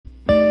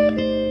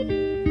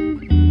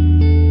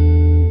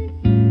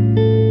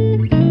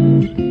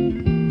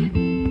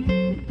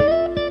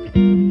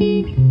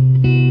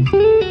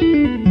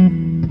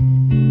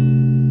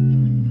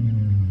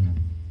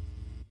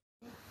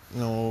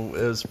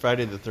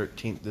Friday the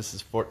 13th. This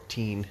is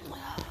 14.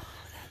 Oh,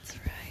 that's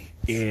right.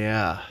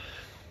 Yeah.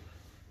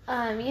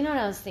 You know what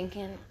I was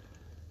thinking?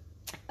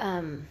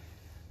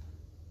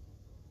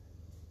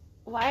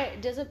 Why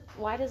does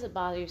it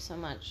bother you so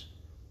much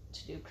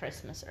to do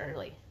Christmas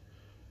early?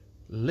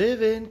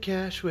 Live in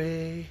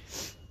Cashway.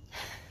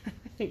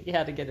 You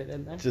had to get it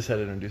in there. Just had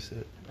to introduce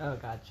it. Oh,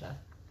 gotcha.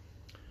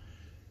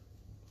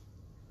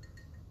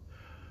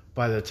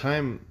 By the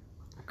time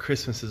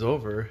Christmas is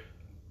over,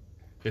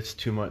 it's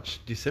too much.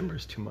 December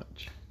is too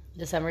much.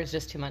 December is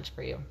just too much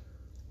for you.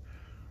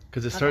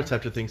 Because it starts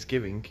after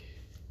Thanksgiving.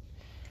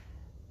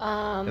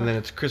 And then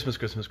it's Christmas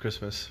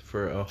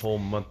for a whole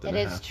month and a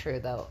half. It is true,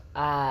 though.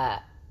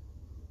 I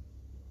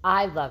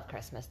love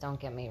Christmas. Don't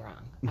get me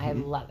wrong. I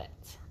love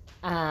it.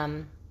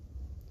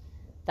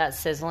 That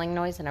sizzling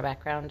noise in our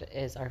background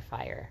is our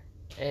fire.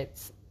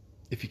 It's.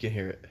 If you can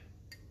hear it.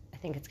 I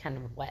think it's kind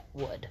of wet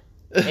wood,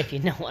 if you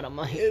know what I'm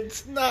like.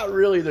 It's not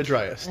really the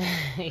driest.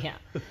 Yeah.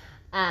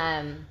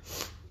 I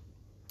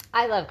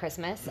love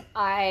Christmas.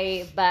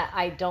 But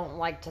I don't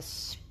like to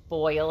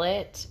spoil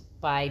it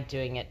by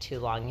doing it too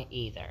long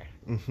either.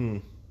 Mm-hmm.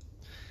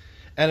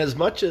 And as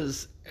much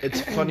as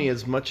it's funny,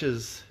 as much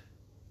as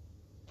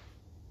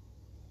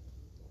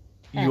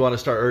you want to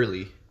start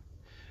early,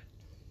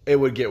 it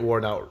would get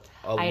worn out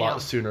a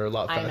lot sooner, a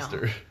lot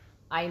faster.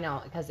 I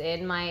know, because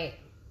in my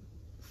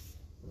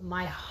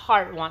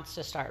heart wants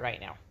to start right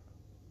now,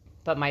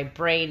 but my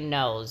brain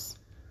knows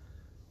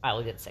I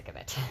will get sick of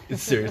it.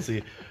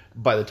 Seriously,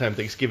 by the time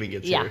Thanksgiving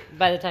gets here. Yeah,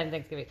 by the time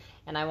Thanksgiving.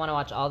 And I want to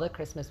watch all the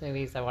Christmas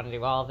movies. I want to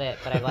do all of it,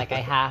 but I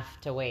have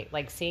to wait.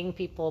 Like seeing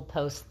people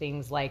post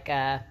things like,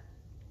 I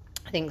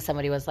think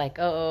somebody was like,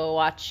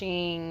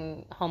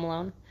 watching Home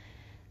Alone.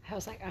 I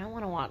was like, I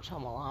want to watch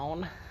Home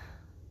Alone,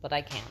 but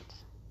I can't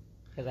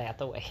because I have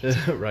to wait.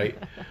 Right.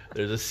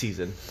 There's a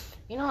season.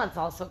 You know what's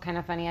also kind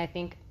of funny, I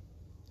think,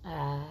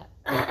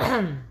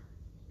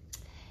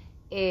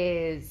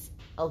 is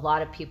a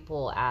lot of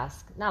people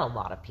ask, not a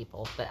lot of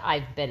people, but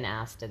I've been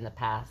asked in the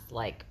past,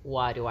 like,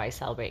 why do I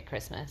celebrate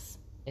Christmas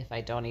if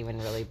I don't even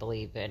really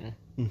believe in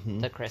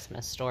the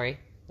Christmas story,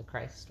 the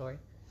Christ story?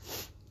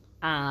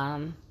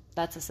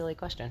 That's a silly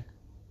question.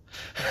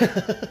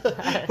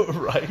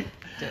 Right.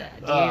 Do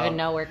you even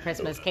know where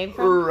Christmas came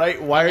from? Right.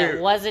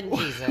 It wasn't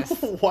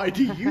Jesus. Why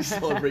do you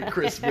celebrate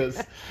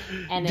Christmas?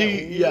 And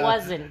it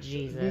wasn't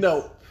Jesus.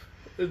 No.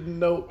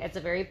 It's a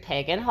very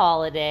pagan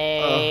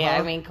holiday.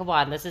 I mean, come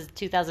on. This is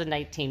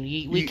 2019.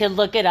 We can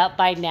look it up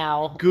by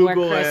now where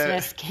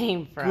Christmas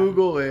came from.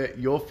 Google it.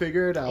 You'll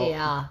figure it out.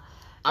 Yeah.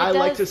 I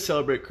like to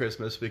celebrate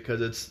Christmas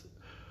because it's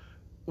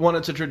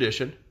a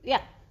tradition.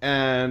 Yeah.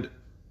 And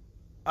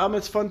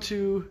it's fun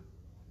to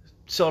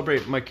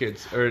celebrate my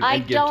kids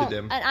and give to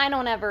them. I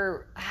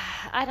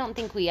don't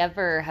think we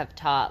ever have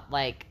taught,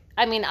 like,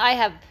 I mean,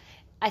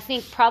 I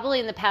think probably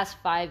in the past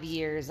 5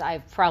 years,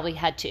 I've probably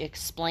had to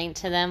explain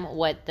to them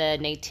what the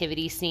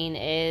nativity scene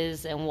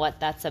is and what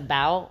that's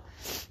about.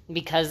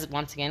 Because,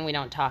 once again, we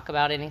don't talk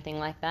about anything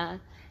like that.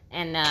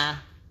 And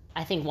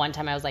I think one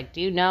time I was like,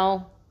 do you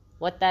know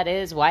what that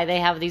is? Why they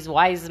have these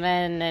wise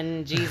men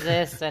and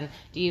Jesus? And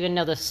do you even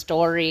know the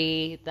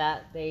story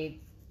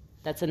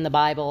that's in the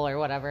Bible or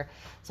whatever?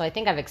 So I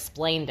think I've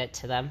explained it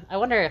to them. I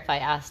wonder if I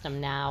asked them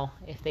now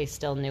if they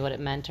still knew what it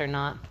meant or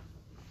not.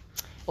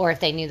 Or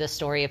if they knew the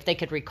story, if they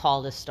could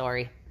recall the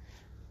story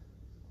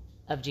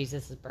of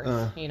Jesus'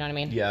 birth. You know what I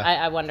mean? Yeah.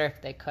 I wonder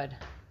if they could.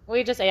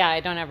 I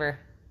don't ever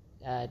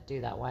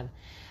do that one.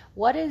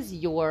 What is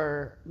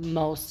your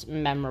most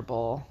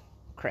memorable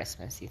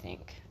Christmas, you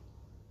think?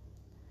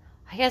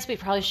 I guess we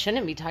probably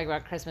shouldn't be talking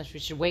about Christmas. We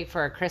should wait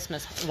for our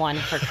Christmas one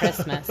for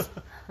Christmas.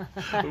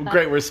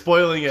 Great, we're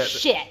spoiling it.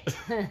 Shit.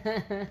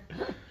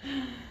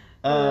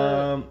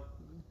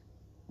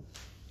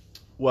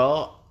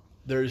 Well,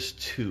 there's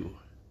two.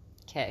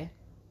 Okay.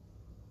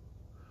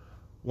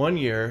 One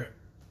year,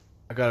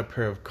 I got a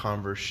pair of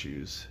Converse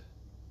shoes,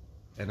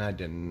 and I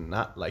did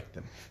not like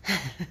them.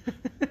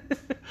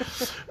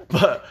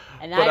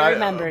 I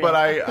remember. But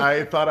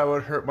I thought I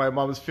would hurt my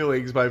mom's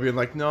feelings by being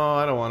like, no,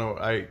 I don't want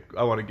to.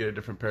 I want to get a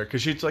different pair,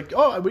 because she's like,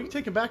 oh, we can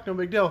take them back, no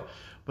big deal.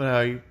 But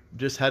I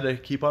just had to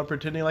keep on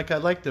pretending like I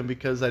liked them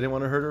because I didn't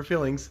want to hurt her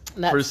feelings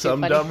for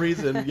some dumb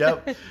reason.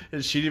 Yep,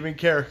 and she didn't even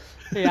care.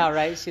 Yeah,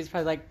 right. She's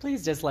probably like,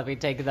 please just let me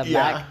take them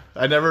back.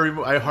 I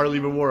hardly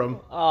even wore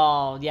them.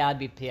 Oh, yeah, I'd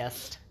be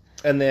pissed.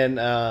 And then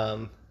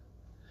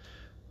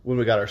when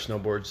we got our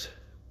snowboards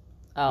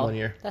one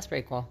year. That's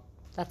pretty cool.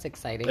 That's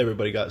exciting.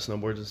 Everybody got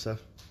snowboards and stuff.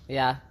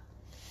 Yeah.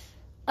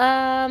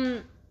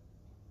 My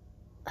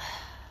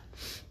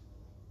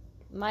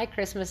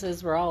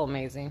Christmases were all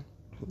amazing.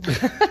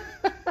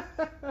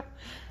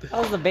 I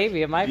was the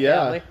baby of my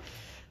family.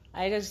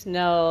 I just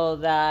know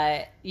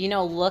that,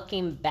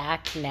 looking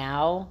back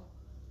now,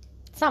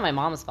 it's not my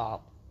mom's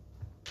fault.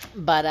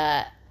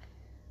 But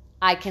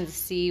I can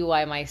see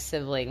why my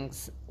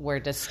siblings were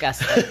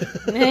disgusted.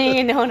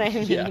 You know what I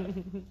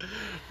mean?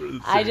 Yeah.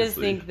 I just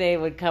think they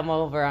would come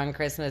over on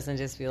Christmas and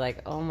just be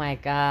like, oh my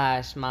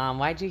gosh, Mom,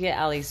 why'd you get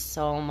Ellie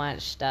so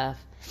much stuff?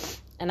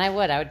 And I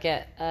would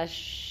get a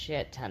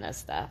shit ton of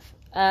stuff.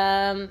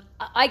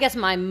 I guess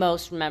my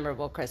most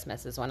memorable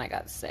Christmas is when I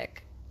got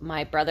sick.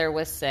 My brother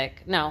was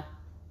sick. No,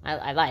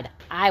 I lied.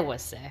 I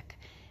was sick.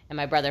 And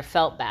my brother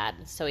felt bad,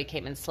 so he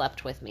came and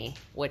slept with me,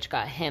 which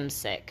got him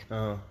sick.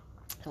 Oh.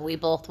 We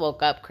both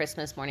woke up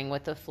Christmas morning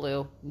with the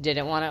flu.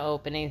 Didn't want to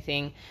open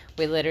anything.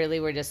 We literally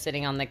were just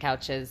sitting on the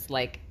couches,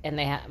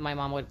 and my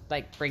mom would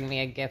bring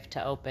me a gift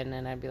to open,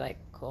 and I'd be like,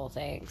 "Cool,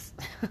 thanks."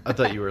 I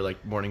thought you were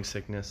morning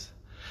sickness.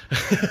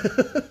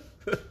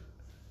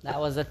 That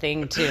was a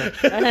thing too.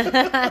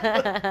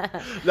 That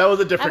was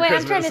a different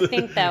Christmas. I'm trying to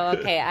think though.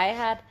 Okay, I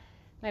had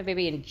my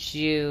baby in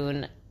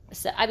June,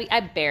 so I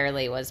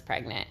barely was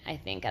pregnant. I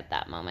think at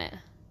that moment.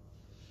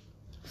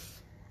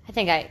 I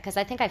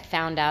think I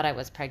found out I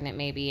was pregnant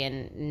maybe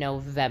in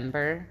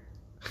November.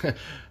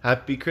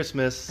 Happy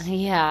Christmas.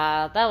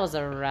 Yeah, that was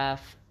a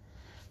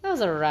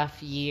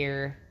rough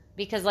year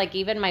because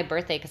even my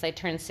birthday, because I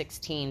turned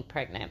 16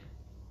 pregnant,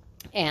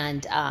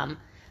 and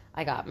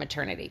I got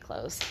maternity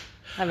clothes.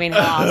 I mean,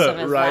 how awesome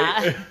is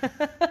right?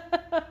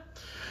 that?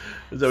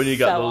 Is that when you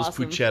got those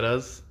awesome.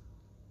 puchettas?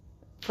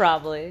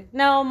 Probably.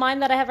 No,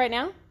 mine that I have right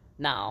now?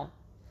 No.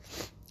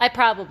 I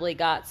probably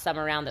got some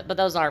around it, but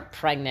those aren't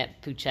pregnant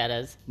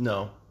puchettas.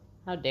 No.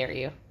 How dare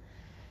you?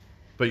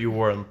 But you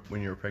wore them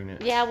when you were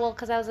pregnant. Yeah, well,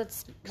 because I was a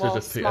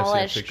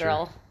smallish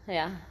girl.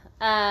 Yeah.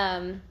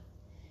 Yeah,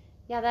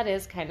 it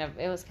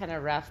was kind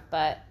of rough,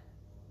 but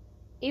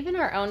even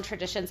our own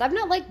traditions, I'm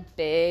not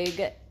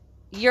big.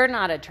 You're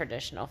not a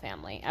traditional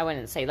family. I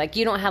wouldn't say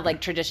you don't have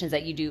traditions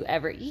that you do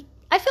ever.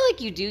 I feel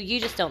like you do. You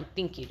just don't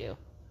think you do.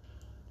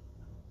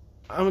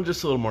 I'm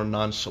just a little more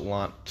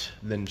nonchalant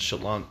than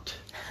chalant.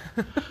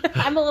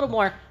 I'm a little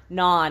more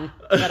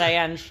but I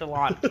am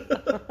chalant.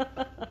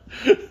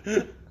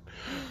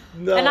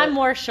 No. And I'm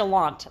more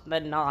chalant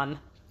than non,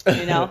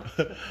 you know?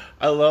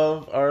 I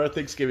love our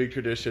Thanksgiving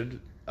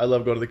tradition. I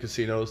love going to the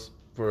casinos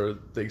for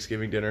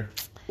Thanksgiving dinner.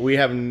 We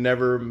have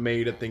never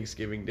made a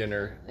Thanksgiving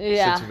dinner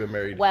since we've been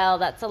married. Well,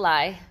 that's a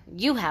lie.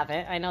 You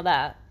haven't. I know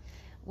that.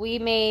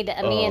 Me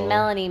and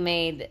Melanie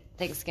made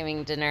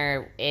Thanksgiving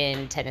dinner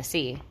in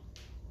Tennessee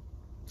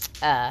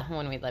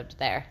when we lived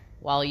there,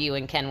 while you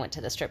and Ken went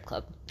to the strip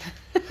club.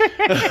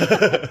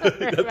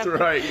 That's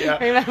right, yeah.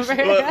 Remember?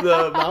 What,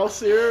 the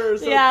mouse ear or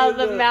something? Yeah,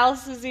 the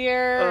mouse's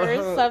ear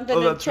or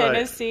something in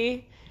Tennessee.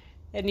 Right.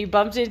 And you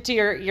bumped into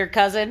your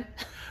cousin.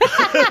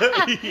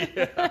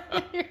 Yeah.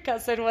 Your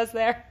cousin was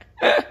there.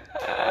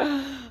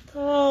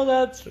 Oh,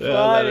 that's funny.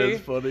 Yeah, that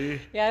is funny.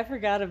 Yeah, I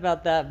forgot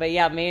about that. But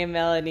yeah, me and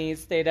Melanie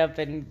stayed up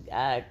and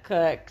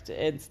cooked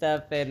and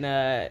stuff,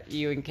 and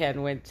you and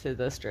Ken went to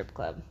the strip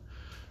club.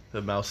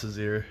 The mouse's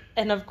ear.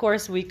 And of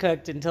course we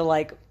cooked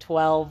until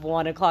 12,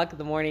 1 o'clock in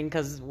the morning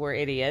because we're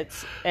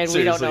idiots. And Seriously.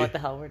 We don't know what the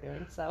hell we're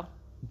doing, so.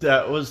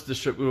 That was the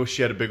strip where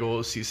she had a big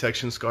old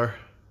C-section scar.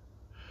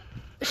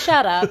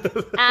 Shut up.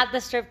 At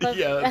the strip club?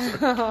 Yeah.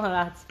 That's right. Oh,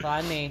 that's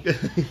funny.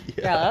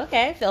 Yeah. Girl,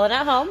 okay. Feeling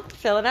at home.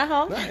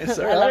 Nice,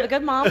 I love a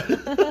good mom. So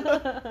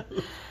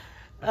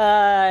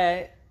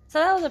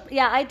that was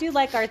I do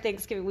like our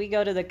Thanksgiving. We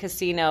go to the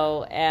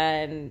casino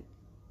and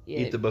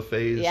eat the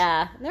buffets.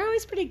 Yeah. They're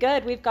always pretty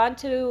good. We've gone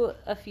to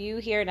a few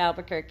here in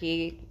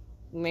Albuquerque,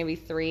 maybe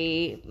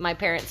 3. My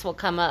parents will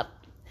come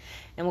up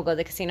and we'll go to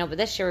the casino. But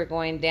this year we're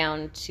going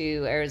down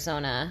to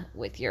Arizona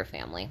with your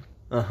family.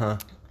 Uh-huh.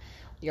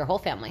 Your whole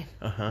family.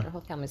 Uh-huh. Your whole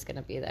family's going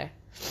to be there.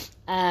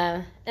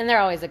 And they're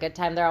always a good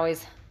time. They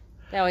always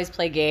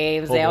play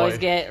games. They always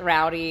get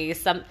rowdy.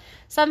 Some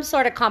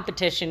sort of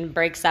competition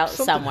breaks out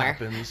Something somewhere.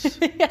 Happens.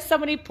 Yeah,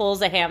 somebody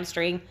pulls a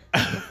hamstring.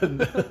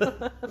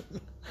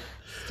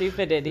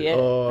 Stupid idiot.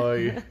 Oh,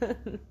 yeah.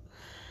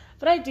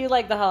 But I do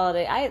like the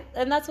holiday.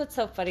 And that's what's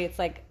so funny. It's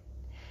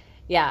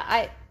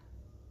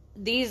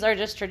these are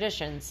just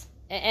traditions.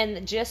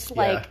 And just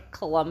like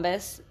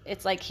Columbus,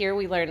 it's here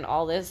we learned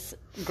all this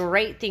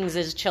great things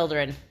as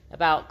children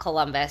about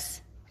Columbus,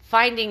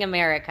 finding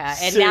America.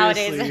 And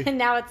Seriously.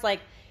 now it's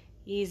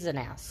he's an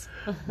ass.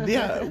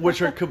 Yeah,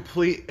 which are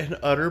complete and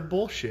utter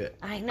bullshit.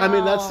 I know. I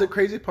mean, that's the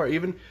crazy part.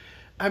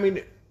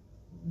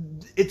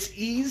 It's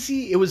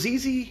easy. It was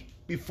easy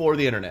before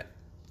the internet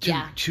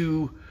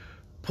to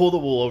pull the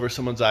wool over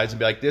someone's eyes and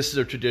be like, this is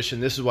a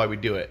tradition. This is why we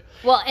do it.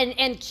 Well,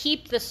 and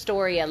keep the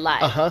story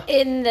alive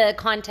in the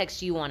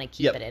context you want to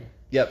keep it in.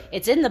 Yep.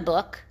 It's in the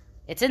book.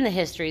 It's in the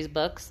histories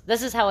books.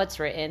 This is how it's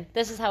written.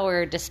 This is how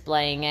we're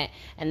displaying it.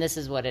 And this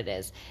is what it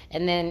is.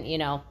 And then,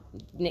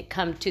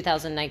 come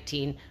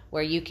 2019,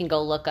 where you can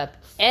go look up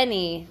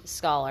any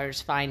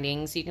scholar's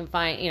findings. You can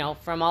find,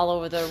 from all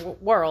over the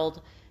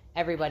world,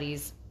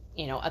 everybody's,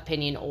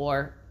 opinion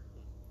or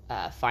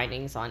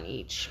findings on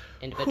each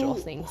individual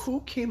thing.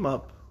 Who came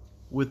up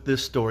with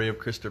this story of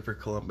Christopher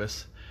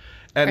Columbus?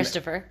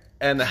 Christopher.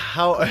 And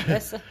how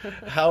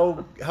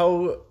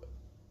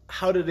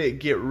did it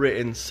get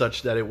written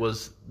such that it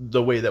was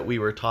the way that we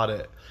were taught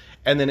it?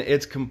 And then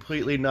it's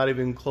completely not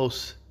even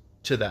close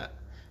to that.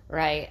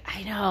 Right.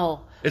 I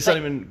know. It's not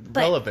even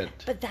relevant.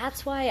 But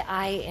that's why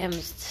I am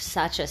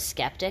such a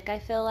skeptic, I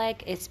feel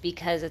like. It's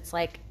because it's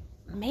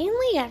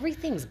Mainly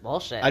everything's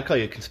bullshit. I'd call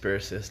you a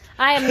conspiracist.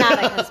 I am not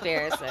a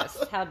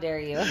conspiracist. How dare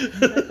you?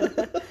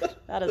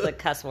 That is a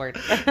cuss word.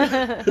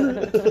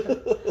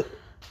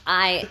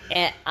 I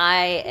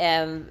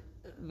am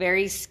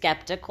very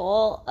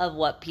skeptical of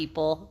what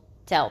people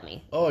tell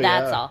me. Oh,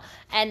 That's yeah. all.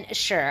 And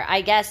sure,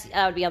 I guess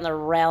I would be on the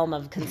realm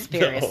of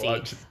conspiracy. No,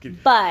 I'm just kidding.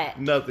 But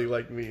Nothing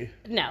like me.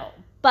 no.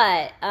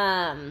 But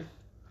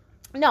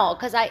no,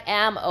 because I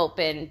am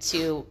open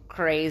to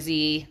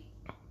crazy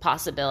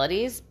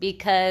possibilities,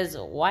 because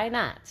why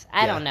not?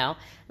 I don't know.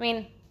 I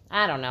mean,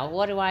 I don't know.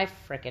 What do I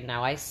frickin'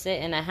 know? I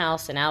sit in a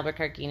house in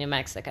Albuquerque, New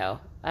Mexico.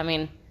 I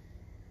mean,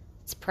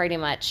 it's pretty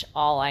much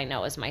all I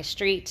know is my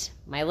street,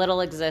 my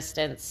little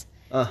existence.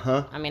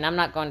 Uh-huh. I mean, I'm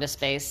not going to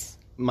space.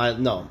 My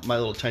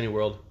little tiny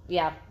world.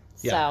 Yeah.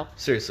 Yeah, So,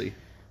 seriously.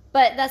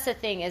 but that's the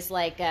thing is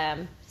like,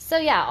 so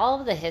yeah, all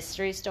of the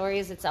history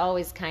stories, it's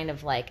always kind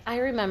of like, I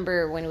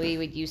remember when we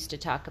would used to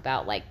talk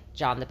about like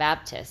John the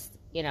Baptist,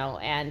 you know,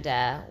 and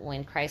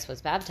when Christ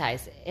was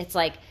baptized, it's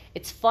like,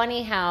 it's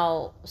funny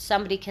how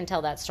somebody can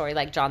tell that story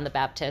like John the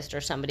Baptist,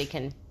 or somebody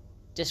can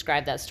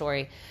describe that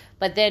story.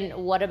 But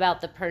then what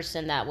about the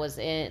person that was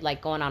in,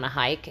 like, going on a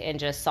hike and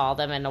just saw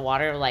them in the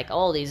water, like,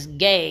 oh, these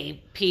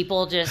gay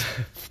people just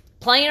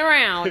playing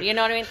around, you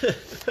know what I mean?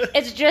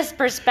 It's just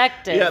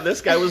perspective. Yeah,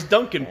 this guy was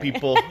dunking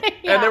people.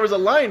 Yeah. And there was a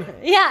line.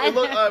 Yeah. It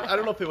looked, I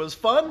don't know if it was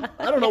fun.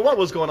 I don't know what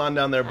was going on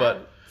down there,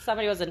 but...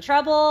 Somebody was in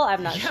trouble.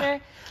 I'm not sure.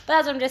 But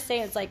as I'm just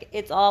saying, it's like,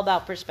 it's all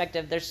about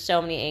perspective. There's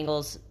so many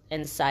angles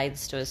and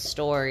sides to a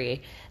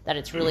story that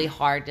it's really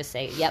hard to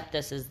say, yep,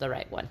 this is the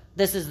right one.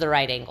 This is the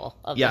right angle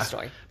of the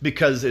story.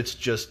 Because it's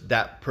just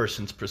that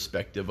person's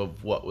perspective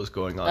of what was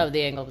going on. Of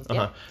the angle.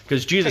 Yeah.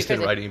 Because Jesus Pretty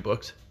didn't crazy. write any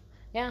books.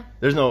 Yeah.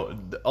 There's no...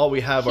 All we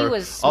have He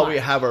was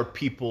are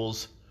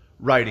people's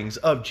writings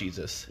of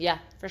Jesus. Yeah,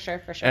 for sure,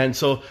 for sure. And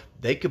so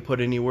they could put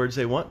any words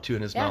they want to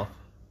in his mouth.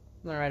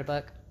 I'm going to write a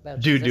book about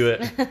Do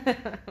Jesus. it.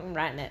 I'm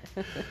writing it.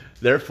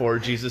 Therefore,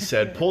 Jesus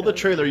said, pull the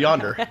trailer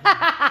yonder,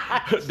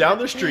 down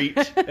the street,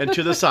 and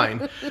to the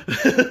sign.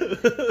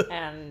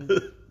 And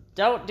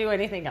don't do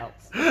anything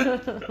else.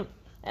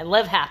 And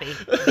live happy.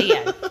 The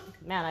end.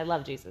 Man, I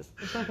love Jesus.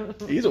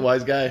 He's a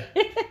wise guy.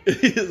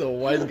 He's a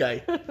wise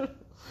guy.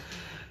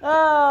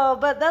 Oh,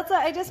 but that's,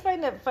 I just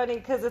find it funny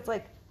because it's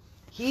like,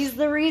 he's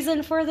the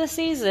reason for the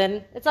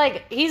season. It's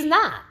like, he's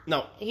not.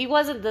 No. He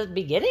wasn't the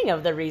beginning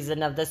of the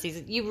reason of the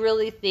season. You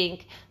really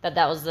think that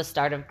that was the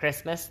start of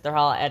Christmas? They're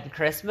all, and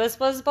Christmas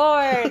was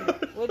born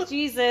with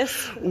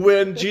Jesus.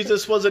 When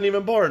Jesus wasn't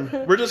even born.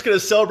 We're just going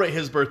to celebrate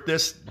his birth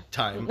this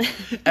time.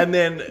 And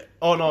then,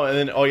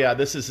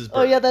 this is his birth.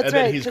 Oh, yeah, that's and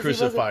then right, he's 'cause he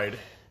wasn't- crucified.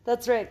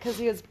 That's right, because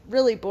he was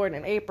really born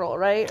in April,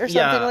 right? Or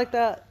something like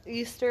that.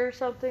 Easter or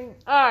something.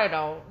 I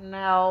don't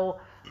know.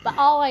 But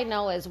all I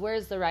know is,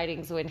 where's the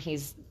writings when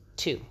he's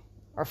 2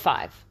 or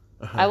 5?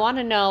 I want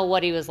to know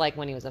what he was like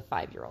when he was a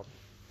 5-year-old.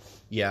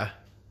 Yeah.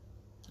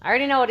 I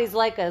already know what he's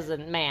like as a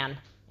man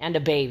and a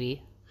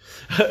baby.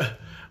 I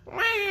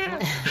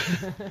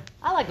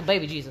like a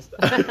baby Jesus.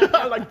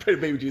 I like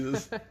pretty baby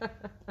Jesus.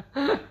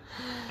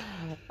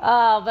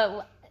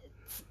 But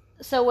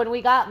so when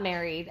we got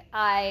married,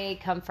 I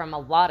come from a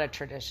lot of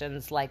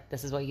traditions. Like,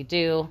 this is what you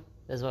do.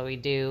 This is what we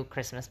do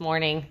Christmas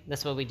morning.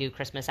 This is what we do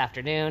Christmas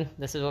afternoon.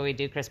 This is what we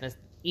do Christmas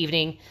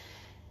evening.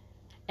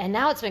 And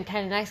now it's been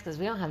kind of nice because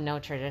we don't have no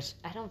tradition.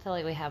 I don't feel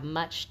like we have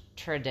much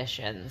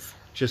traditions.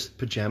 Just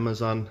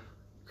pajamas on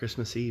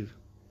Christmas Eve.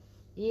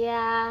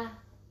 Yeah.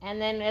 And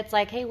then it's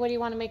like, hey, what do you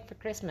want to make for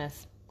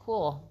Christmas?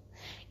 Cool.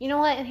 You know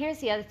what? And here's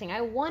the other thing.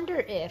 I wonder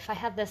if, I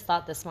had this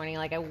thought this morning,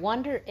 like, I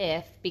wonder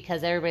if,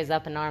 because everybody's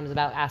up in arms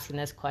about asking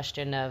this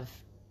question of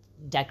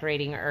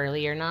decorating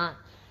early or not,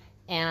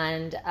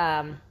 and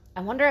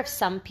I wonder if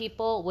some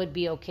people would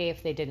be okay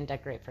if they didn't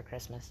decorate for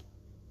Christmas.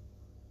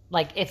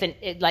 Like,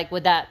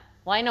 would that,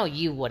 well, I know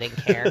you wouldn't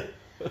care,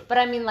 but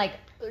I mean, like,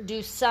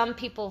 do some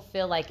people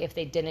feel like if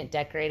they didn't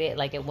decorate it,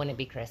 like, it wouldn't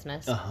be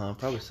Christmas?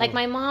 Probably so. Like,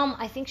 my mom,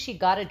 I think she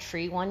got a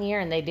tree one year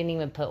and they didn't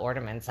even put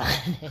ornaments on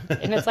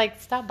it. And it's like,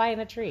 stop buying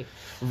a tree.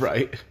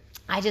 Right.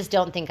 I just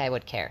don't think I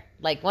would care.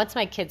 Like, once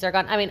my kids are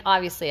gone, I mean,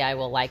 obviously I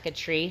will like a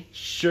tree.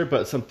 Sure,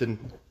 but something...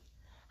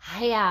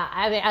 Yeah,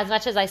 I mean, as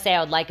much as I say I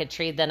would like a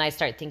tree, then I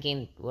start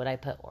thinking, would I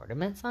put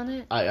ornaments on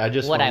it? I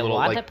just would want I a little,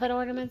 want like, to put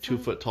ornaments on it?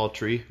 2-foot tall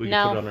tree. We No.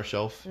 can put it on our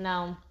shelf.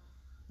 No.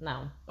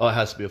 Oh, it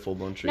has to be a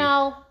full-blown tree.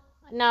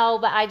 No,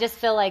 but I just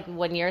feel like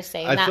when you're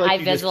saying I that, feel like I you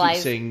just visualize.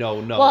 keep saying no.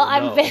 Well,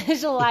 I'm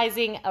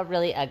visualizing a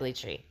really ugly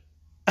tree.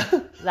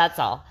 That's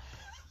all.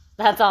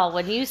 That's all.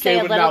 When you say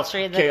a little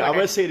tree in the corner. I'm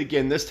going to say it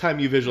again. This time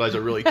you visualize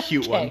a really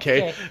cute one,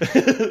 okay?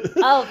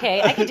 Oh,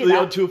 okay. I can do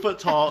that. 2 foot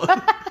tall.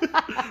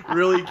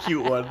 Really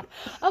cute one.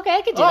 Okay,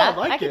 I can do that.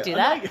 I can like do it.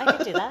 that. I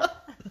can do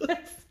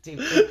that.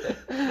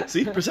 Stupid.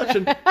 See?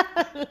 Perception.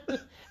 I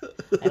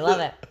love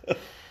it.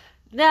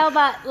 No,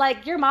 but,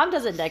 like, your mom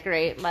doesn't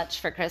decorate much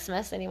for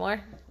Christmas anymore.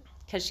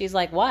 Because she's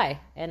like, why?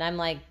 And I'm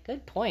like,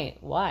 good point.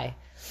 Why?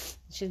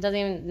 She doesn't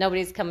even,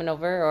 nobody's coming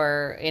over,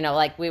 or, you know,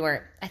 like, we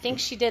weren't, I think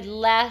she did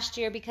last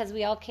year because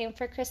we all came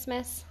for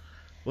Christmas.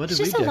 What did It's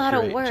we just a decorate?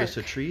 lot of work. Just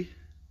a tree?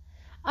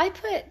 I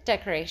put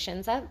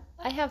decorations. I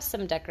have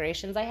some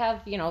decorations. I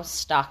have,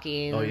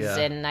 stockings,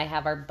 and I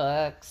have our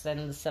books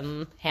and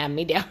some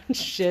hand-me-down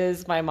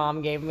dishes my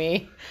mom gave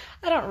me.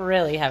 I don't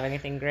really have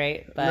anything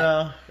great,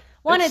 but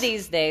one of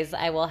these days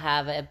I will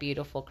have a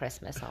beautiful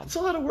Christmas home. It's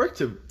a lot of work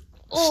to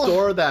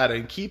store that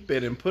and keep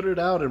it and put it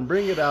out and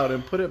bring it out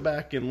and put it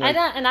back in.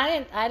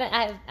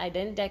 I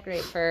didn't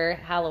decorate for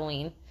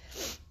Halloween.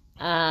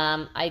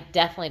 I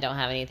definitely don't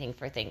have anything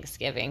for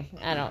Thanksgiving.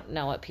 I don't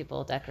know what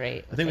people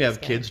decorate. I think we have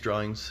kids'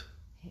 drawings.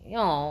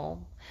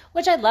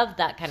 Which I love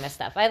that kind of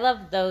stuff. I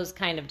love those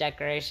kind of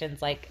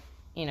decorations, like,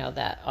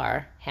 that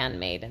are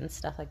handmade and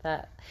stuff like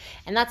that.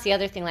 And that's the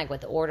other thing, like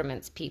with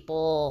ornaments,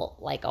 people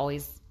like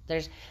always,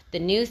 there's the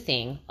new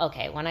thing.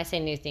 Okay, when I say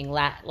new thing,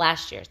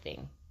 last year's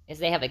thing is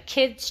they have a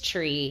kid's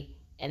tree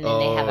and then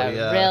they have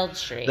a real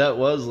tree. That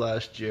was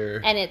last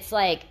year. And it's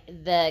like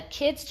the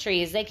kids'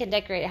 trees, they can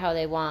decorate how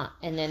they want.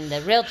 And then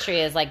the real tree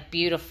is like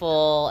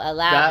beautiful,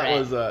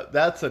 elaborate.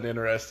 That's an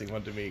interesting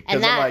one to me.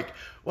 Because I'm like,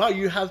 wow,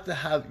 you have to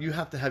have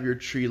your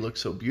tree look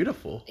so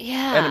beautiful.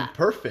 Yeah. And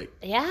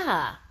perfect.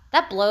 Yeah.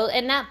 That blows,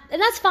 and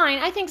that's fine.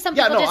 I think some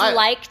people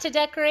like to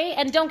decorate,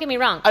 and don't get me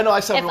wrong. I know I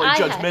sound really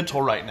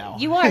judgmental right now.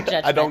 You are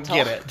judgmental. I don't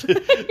get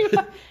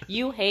it.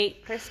 You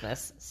hate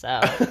Christmas, so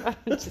I'm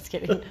just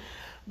kidding.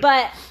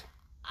 But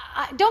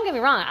don't get me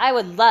wrong. I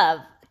would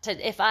love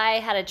to, if I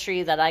had a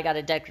tree that I got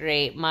to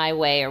decorate my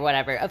way or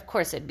whatever. Of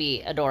course, it'd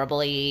be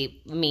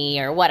adorably me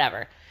or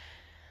whatever.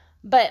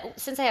 But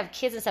since I have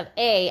kids and stuff,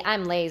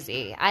 I'm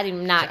lazy.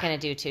 I'm not going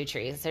to do 2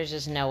 trees. There's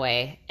just no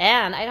way.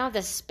 And I don't have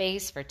the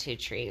space for 2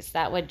 trees.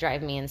 That would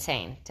drive me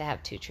insane to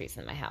have 2 trees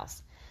in my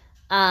house.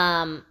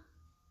 And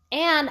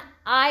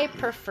I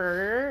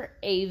prefer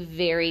a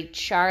very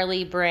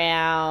Charlie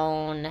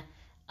Brown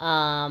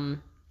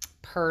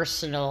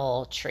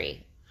personal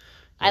tree.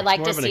 Yeah, I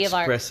like to see an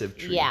expressive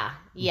tree. Yeah.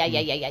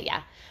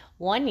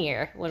 One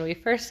year when we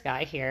first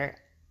got here,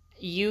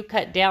 you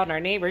cut down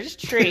our neighbor's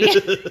tree.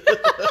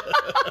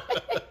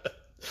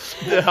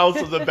 The house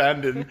was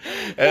abandoned,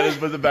 and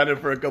it was abandoned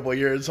for a couple of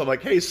years. So I'm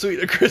like, hey,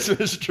 sweet, a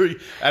Christmas tree.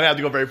 I didn't have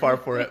to go very far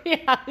for it.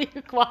 Yeah, you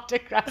walked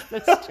across the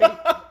street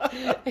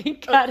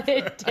and cut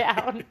it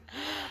down.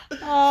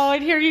 Oh,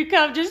 and here you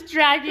come just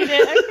dragging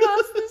it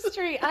across the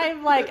street.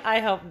 I'm like,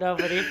 I hope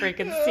nobody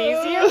freaking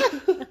sees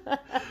you.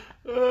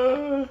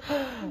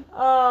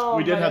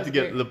 We did have to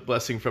get the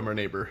blessing from our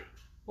neighbor.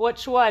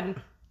 Which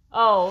one?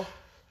 Oh,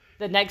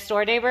 the next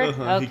door neighbor?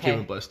 Okay. He came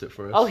and blessed it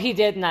for us. Oh, he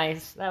did.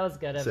 Nice. That was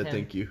good of him. Said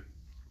thank you.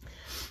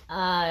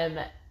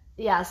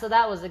 Yeah, so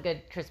that was a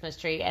good Christmas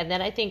tree. And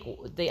then I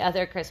think the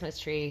other Christmas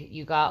tree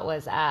you got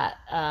was at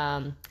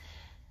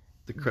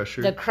the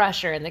Crusher. The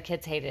Crusher, and the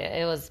kids hated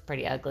it. It was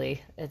pretty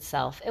ugly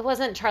itself. It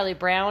wasn't Charlie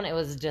Brown. It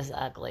was just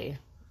ugly.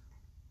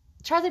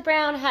 Charlie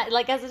Brown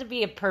has to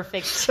be a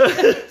perfect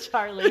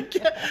Charlie.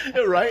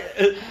 Right?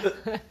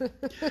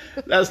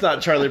 That's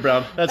not Charlie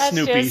Brown. That's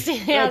Snoopy.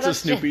 That's a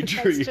Snoopy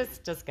tree. That's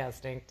just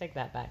disgusting. Take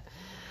that back.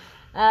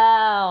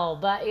 Oh,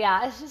 but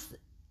yeah, it's just,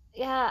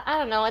 I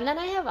don't know. And then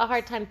I have a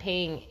hard time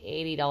paying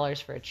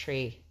 $80 for a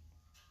tree.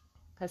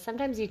 Because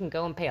sometimes you can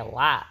go and pay a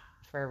lot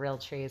for real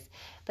trees.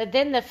 But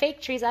then the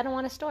fake trees, I don't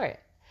want to store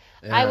it.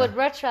 Yeah. I would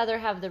much rather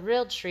have the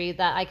real tree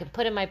that I can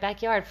put in my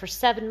backyard for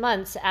 7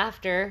 months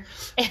after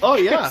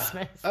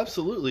Christmas.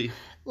 Absolutely.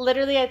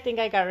 Literally, I think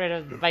I got rid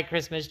of my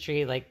Christmas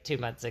tree like 2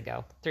 months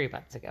ago, 3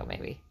 months ago,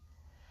 maybe.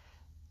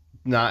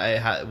 No,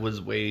 it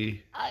was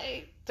way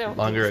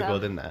longer ago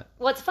than that.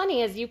 What's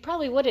funny is you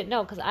probably wouldn't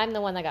know because I'm the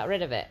one that got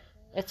rid of it.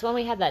 It's when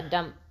we had that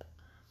dump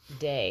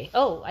day.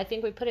 Oh, I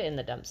think we put it in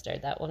the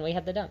dumpster, that when we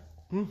had the dump.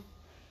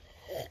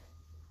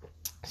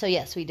 So,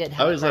 yes, we did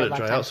have I always let it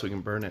dry out so we can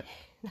burn it.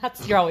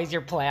 That's always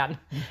your plan.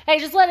 Hey,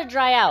 just let it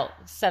dry out.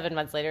 7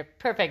 months later.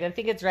 Perfect. I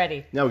think it's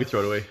ready. Now we can throw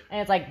it away. And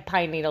it's like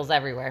pine needles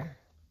everywhere.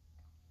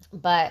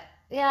 But,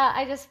 yeah,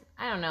 I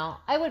don't know.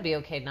 I would be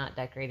okay not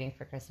decorating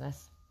for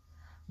Christmas.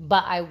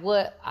 But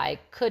I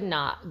could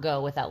not go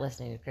without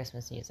listening to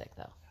Christmas music,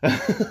 though.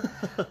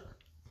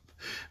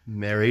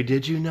 Mary,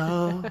 did you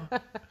know?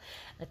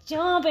 That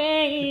your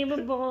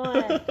baby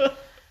boy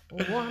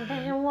one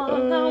day walk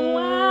on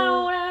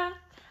water.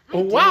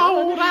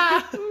 Wow!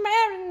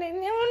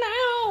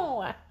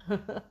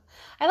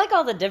 I like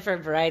all the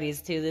different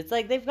varieties too. It's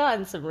like they've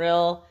gotten some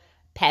real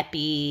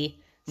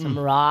peppy, some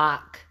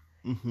rock.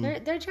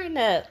 Mm-hmm. They're trying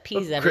to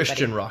appease everybody.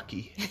 Christian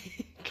rocky,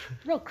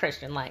 real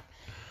Christian like.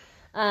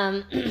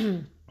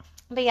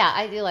 But yeah,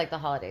 I do like the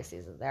holiday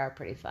season. They are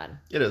pretty fun.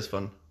 It is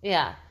fun.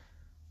 Yeah,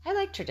 I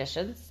like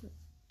traditions,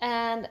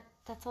 and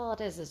that's all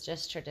it is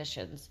just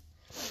traditions.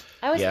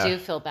 I always do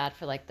feel bad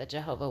for like the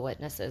Jehovah's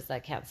Witnesses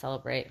that can't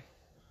celebrate.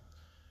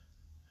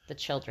 The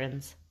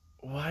children's.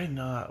 Why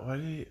not? What?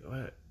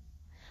 I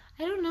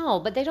don't know,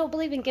 but they don't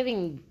believe in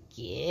giving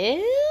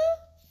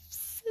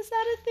gifts. Is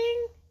that a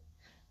thing?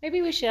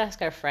 Maybe we should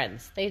ask our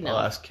friends. They know.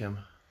 I'll ask him.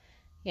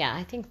 Yeah,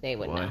 I think they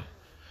would know.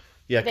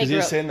 Yeah, because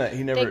he's saying that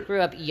he never. They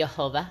grew up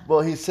Jehovah.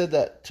 Well, he said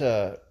that.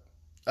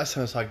 Last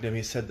time I was talking to him,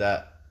 he said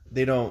that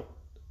they don't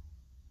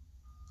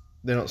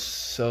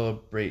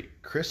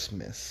celebrate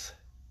Christmas.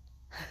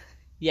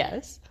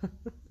 Yes.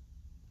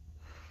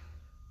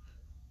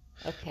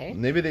 Okay.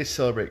 Maybe they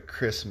celebrate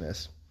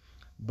Christmas,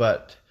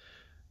 but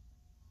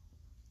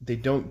they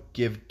don't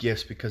give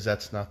gifts because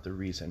that's not the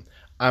reason.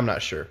 I'm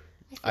not sure.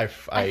 I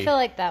feel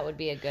like that would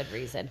be a good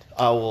reason.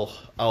 I'll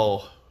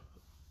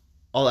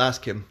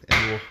ask him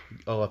and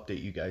I'll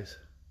update you guys.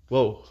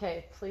 Whoa.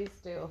 Okay, please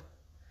do.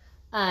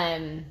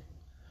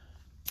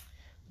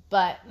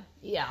 But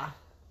yeah,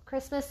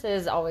 Christmas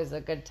is always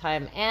a good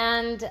time,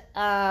 and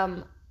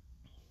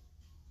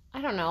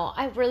I don't know.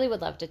 I really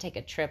would love to take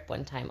a trip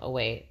one time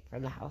away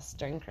from the house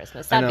during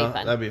Christmas. That'd be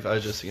fun. I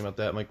was just thinking about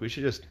that. I'm like, we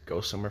should just go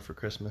somewhere for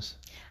Christmas.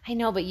 I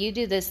know, but you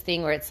do this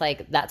thing where it's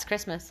like, that's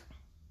Christmas.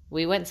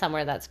 We went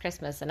somewhere, that's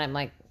Christmas. And I'm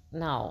like,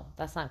 no,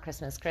 that's not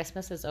Christmas.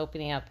 Christmas is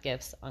opening up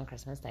gifts on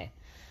Christmas Day.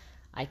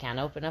 I can't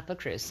open up a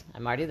cruise.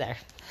 I'm already there.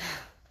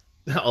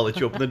 I'll let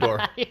you open the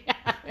door.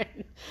 Yeah.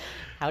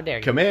 How dare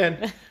you? Come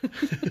in.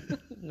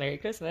 Merry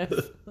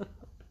Christmas.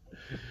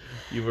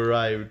 You've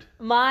arrived.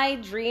 My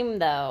dream,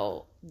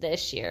 though,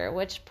 this year,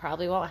 which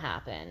probably won't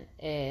happen,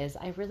 is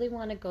I really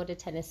want to go to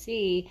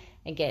Tennessee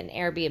and get an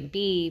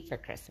Airbnb for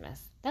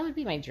Christmas. That would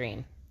be my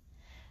dream.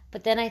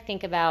 But then I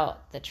think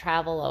about the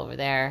travel over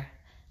there,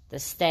 the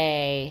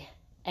stay,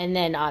 and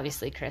then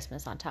obviously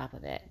Christmas on top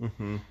of it.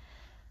 Mm-hmm.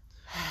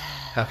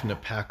 Having to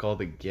pack all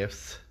the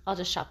gifts. I'll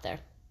just shop there.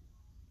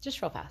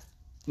 Just real fast.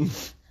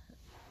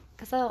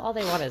 Because all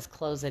they want is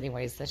clothes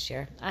anyways this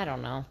year. I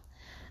don't know.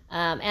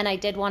 And I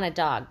did want a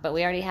dog, but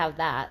we already have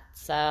that.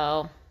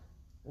 So,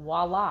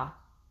 voila.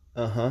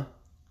 Uh-huh.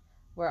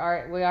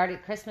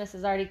 Christmas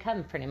has already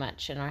come pretty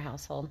much in our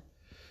household.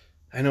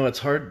 I know it's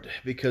hard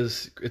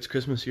because it's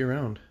Christmas year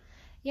round.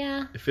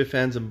 Yeah. If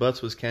Fans and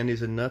Butts was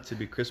candies and nuts, it'd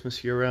be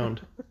Christmas year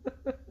round.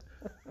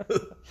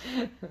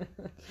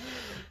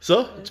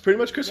 So it's pretty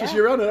much Christmas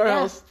year round in our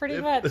house. Pretty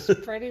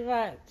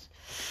much.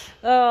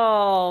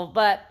 Oh,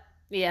 but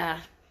yeah.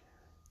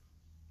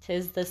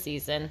 'Tis the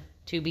season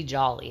to be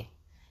jolly.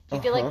 Do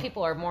you feel like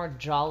people are more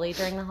jolly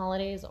during the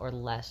holidays or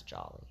less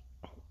jolly?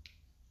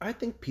 I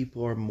think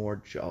people are more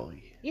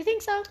jolly. You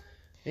think so?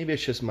 Maybe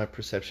it's just my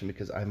perception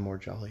because I'm more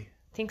jolly.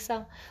 Think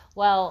so?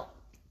 Well,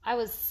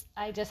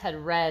 I just had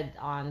read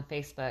on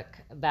Facebook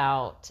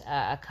about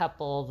a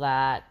couple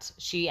that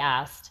she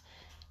asked,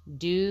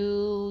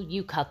 do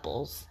you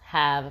couples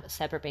have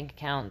separate bank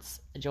accounts,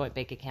 joint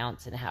bank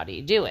accounts, and how do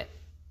you do it?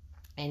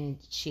 And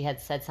she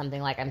had said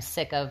something like, I'm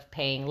sick of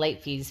paying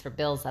late fees for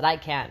bills that I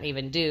can't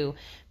even do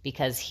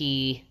because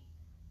he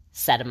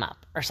set them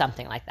up or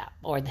something like that.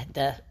 Or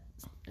the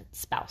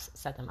spouse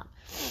set them up.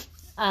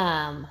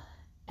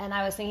 And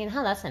I was thinking,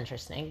 that's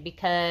interesting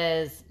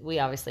because we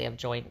obviously have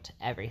joint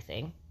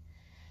everything.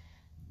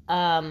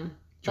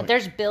 But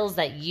there's bills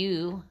that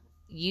you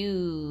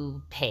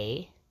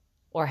pay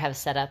or have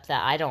set up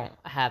that I don't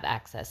have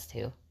access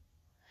to.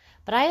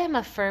 But I am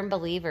a firm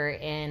believer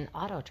in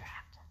auto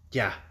draft.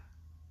 Yeah.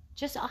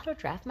 Just auto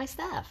draft my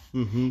stuff.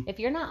 Mm-hmm. If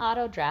you're not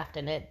auto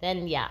drafting it,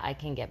 then yeah, I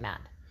can get mad.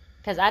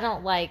 Because I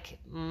don't like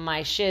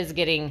my shiz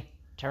getting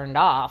turned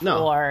off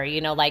or,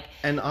 like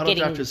and auto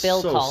getting draft is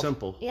bill so called.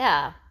 Simple.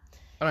 Yeah.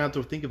 I don't have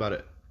to think about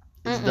it.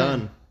 It's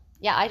done.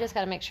 Yeah, I just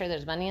got to make sure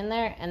there's money in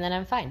there and then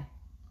I'm fine.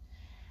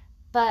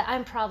 But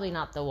I'm probably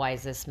not the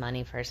wisest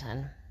money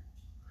person.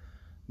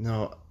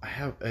 No, I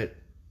have it.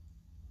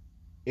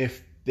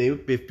 If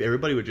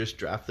everybody would just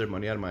draft their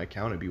money out of my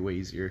account, it'd be way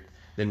easier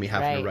than me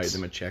having to write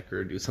them a check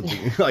or do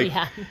something like,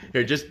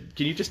 here,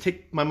 can you just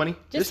take my money?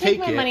 Just take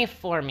my money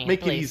for me,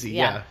 Make please. it easy,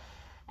 yeah.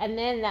 And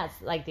then that's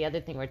like the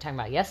other thing we were talking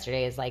about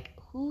yesterday is like,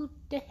 who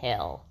the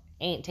hell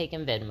ain't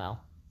taking Venmo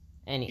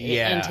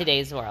in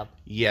today's world?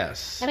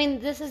 Yes. I mean,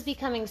 this is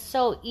becoming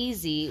so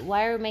easy.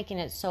 Why are we making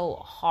it so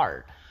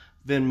hard?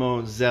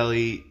 Venmo,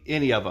 Zelle,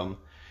 any of them.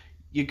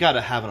 You got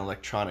to have an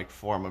electronic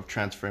form of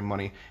transferring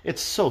money.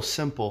 It's so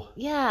simple.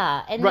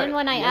 Yeah. And then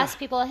when I ask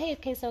people, hey,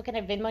 okay, so can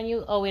I Venmo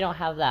you? Oh, we don't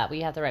have that.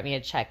 We have to write me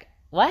a check.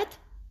 What?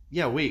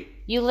 Yeah, wait.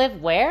 You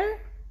live where?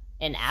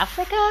 In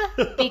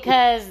Africa?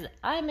 Because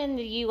I'm in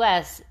the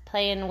U.S.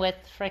 playing with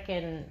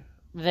frickin'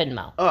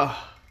 Venmo. Ugh.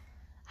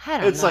 I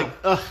don't know. It's like,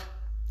 ugh.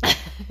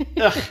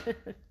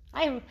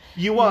 I'm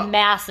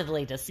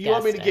massively disgusted. You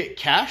want me to get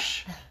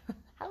cash?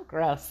 How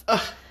gross.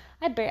 Ugh.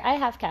 I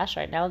have cash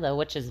right now, though,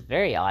 which is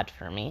very odd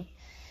for me.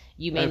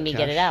 You made me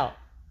get it out.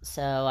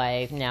 So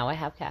now I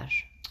have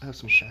cash. I have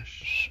some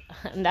cash.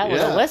 That was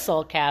a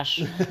whistle,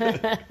 cash.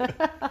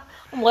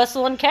 I'm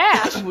whistling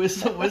cash.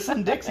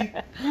 Whistling Dixie.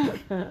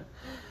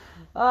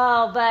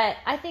 Oh, but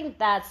I think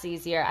that's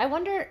easier. I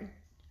wonder,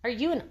 are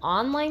you an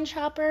online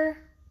shopper?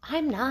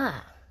 I'm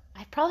not.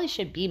 I probably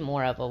should be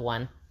more of a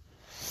one.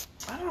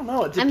 I don't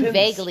know. It depends. I'm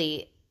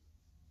vaguely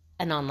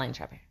an online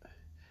shopper.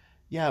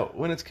 Yeah,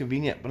 when it's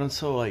convenient, but I'm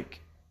so like...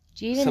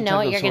 Do you even know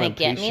what you're going to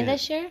get me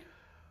this year?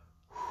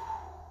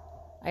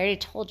 I already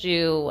told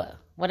you.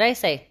 What did I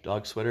say?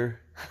 Dog sweater.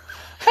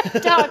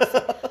 Dogs.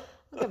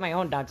 Look at my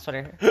own dog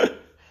sweater.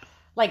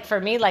 Like for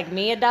me, like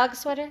me a dog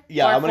sweater?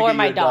 Yeah, or I'm going to get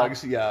my you a dog?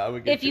 dogs. Yeah, I'm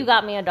gonna get if you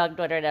got me a dog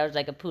sweater that was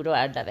like a poodle,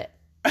 I'd love it.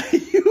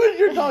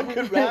 You're not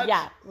good rats.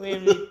 Yeah,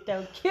 we'd be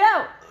so cute.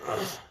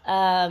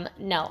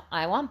 No,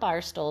 I want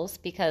bar stools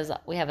because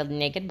we have a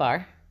naked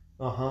bar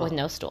with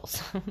no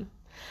stools.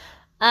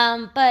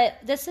 But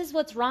this is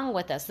what's wrong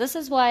with us. This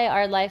is why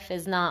our life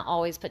is not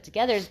always put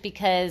together, is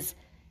because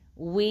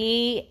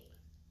we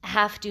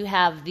have to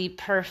have the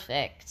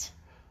perfect.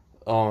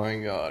 Oh my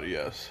God,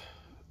 yes.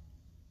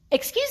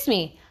 Excuse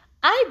me,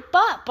 I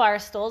bought bar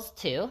stools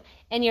too,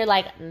 and you're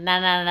like,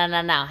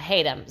 no,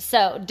 hate them.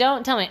 So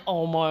don't tell me,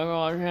 oh my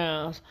God,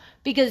 yes,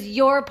 because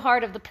you're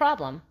part of the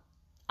problem.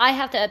 I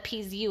have to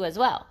appease you as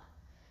well.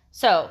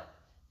 So,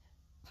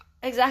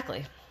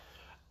 exactly.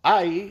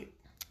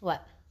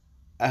 What?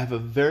 I have a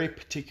very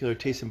particular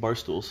taste in bar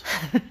stools.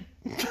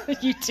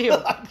 You do.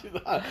 I do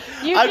not.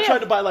 I've tried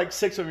to buy like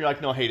 6 of them. You're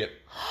like, no, hate it.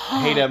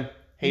 Hate them.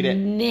 Hate it.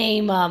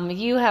 Name them.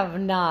 You have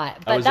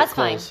not. But that's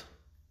fine.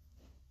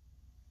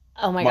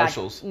 Oh my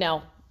Marshalls. God.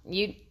 No.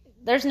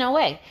 There's no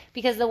way.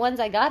 Because the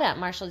ones I got at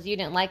Marshall's you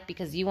didn't like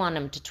because you want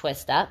them to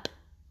twist up.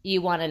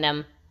 You wanted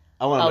them...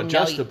 I want them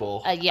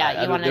adjustable.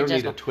 Yeah, you want them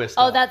adjustable. Need to twist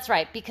up. up. That's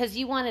right. Because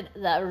you wanted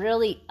the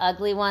really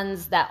ugly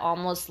ones that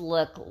almost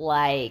look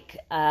like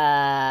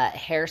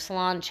hair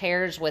salon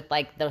chairs with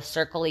like the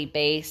circle-y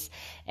base,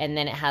 and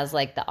then it has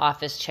like the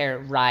office chair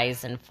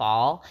rise and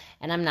fall.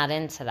 And I'm not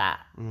into that.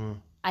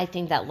 I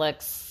think that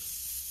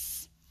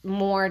looks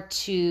more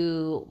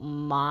too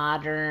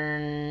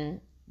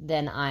modern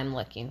than I'm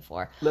looking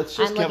for. Let's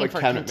just have a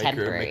cabinet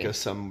maker make us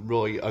some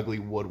really ugly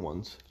wood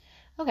ones.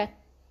 Okay.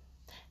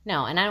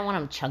 No, and I don't want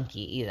them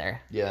chunky either.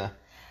 Yeah.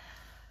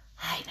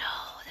 I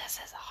know, this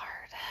is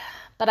hard.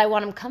 But I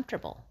want them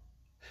comfortable.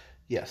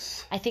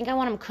 Yes. I think I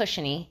want them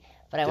cushiony,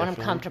 but I want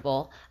them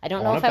comfortable. I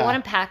don't know if I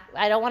want them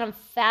I don't want them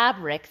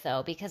fabric,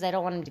 though, because I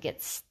don't want them to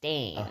get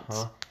stained.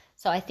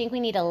 So I think we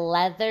need a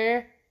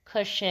leather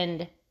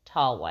cushioned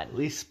tall one. At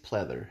least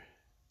pleather.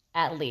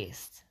 At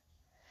least.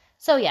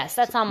 So, yes,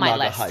 that's on my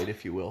list. Naugahyde,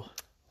 if you will.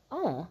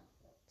 Oh,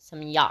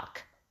 some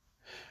yak.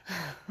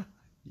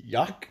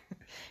 Yak?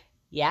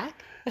 Yak?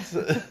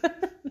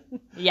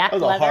 Yak that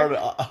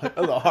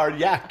was a hard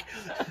yak.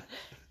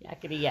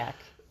 Yakety yak.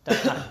 Don't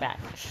talk back.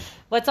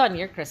 What's on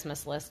your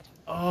Christmas list?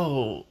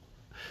 Oh,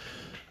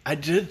 I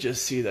did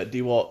just see that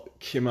DeWalt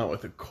came out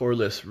with a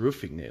cordless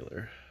roofing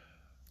nailer.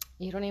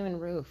 You don't even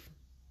roof.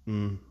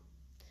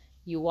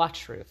 You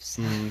watch roofs.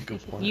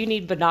 Good point. You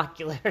need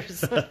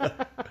binoculars.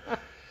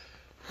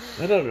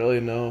 I don't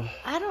really know.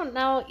 I don't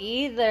know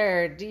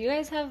either. Do you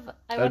guys have...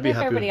 I wonder if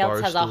everybody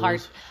else has a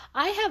hard...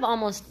 I have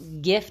almost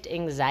gift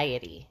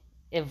anxiety,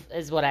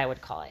 is what I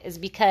would call it. Is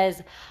because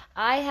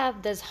I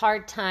have this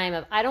hard time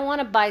of... I don't want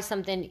to buy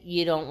something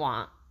you don't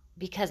want.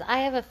 Because I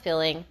have a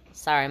feeling...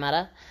 Sorry,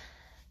 Mata.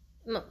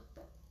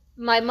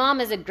 My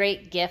mom is a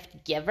great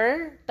gift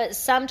giver. But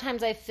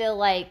sometimes I feel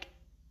like...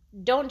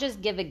 Don't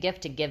just give a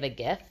gift to give a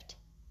gift.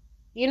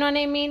 You know what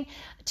I mean?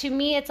 To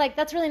me, it's like,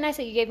 that's really nice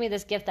that you gave me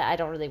this gift that I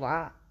don't really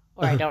want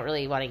or I don't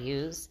really want to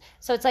use.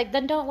 So it's like,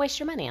 then don't waste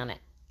your money on it.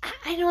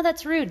 I know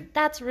that's rude.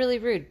 That's really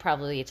rude,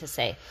 probably, to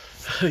say.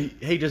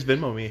 Hey, just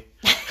Venmo me.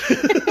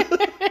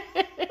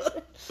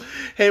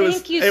 I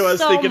was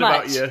thinking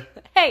about you.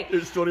 Hey,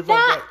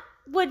 that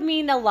would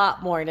mean a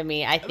lot more to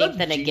me, I think,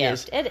 than a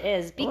gift. It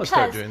is. Because, I'm going to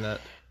start doing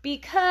that.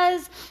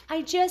 Because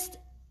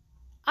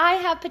I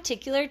have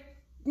particular,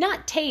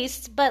 not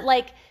tastes, but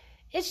like,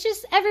 it's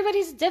just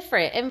everybody's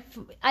different. And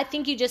I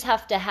think you just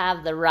have to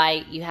have the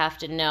right, you have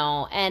to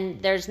know.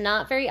 And there's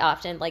not very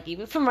often, like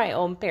even from my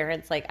own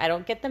parents, like I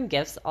don't get them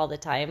gifts all the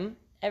time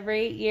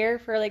every year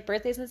for like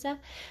birthdays and stuff.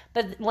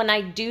 But when I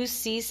do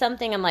see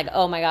something, I'm like,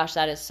 oh my gosh,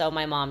 that is so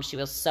my mom. She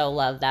will so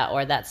love that.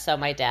 Or that's so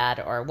my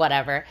dad or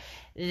whatever.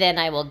 Then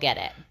I will get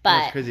it. But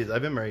what's crazy is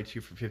I've been married to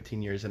you for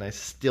 15 years and I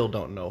still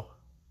don't know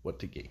what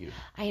to get you.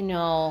 I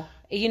know.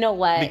 You know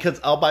what?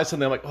 Because I'll buy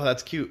something, I'm like, oh,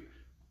 that's cute.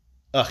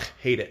 Ugh,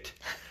 hate it.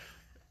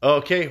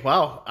 Okay,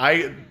 wow.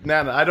 I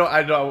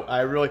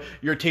really,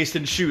 your taste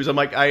in shoes. I'm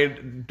like, I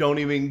don't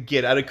even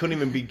get, I couldn't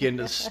even begin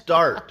to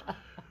start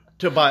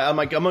to buy. I'm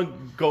like, I'm going to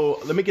go,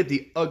 let me get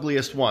the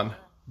ugliest one.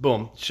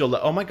 Boom.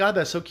 Oh my God,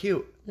 that's so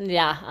cute.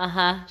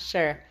 Yeah,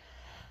 sure.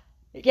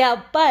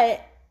 Yeah,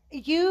 but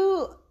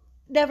you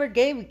never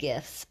gave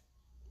gifts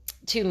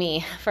to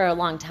me for a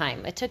long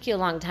time. It took you a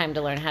long time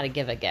to learn how to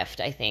give a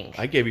gift, I think.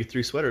 I gave you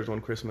 3 sweaters one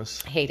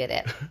Christmas. Hated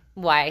it.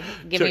 Why?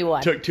 Give me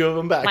one. Took 2 of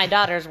them back. My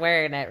daughter's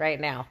wearing it right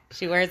now.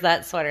 She wears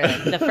that sweater.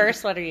 The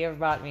first sweater you ever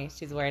bought me,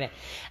 she's wearing it.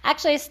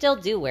 Actually, I still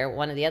do wear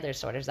one of the other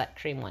sweaters, that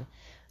cream one.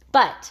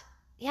 But,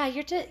 yeah,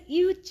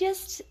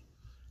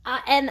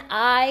 and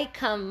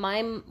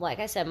like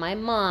I said, my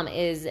mom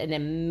is an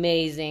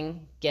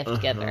amazing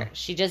gift giver.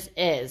 She just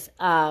is.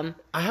 I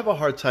have a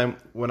hard time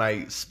when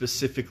I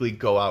specifically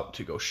go out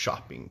to go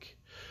shopping.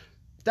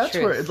 That's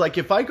where it's like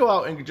if I go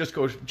out and and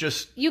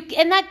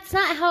that's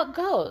not how it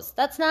goes.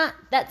 That's not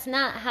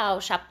how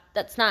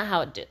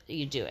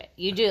you do it.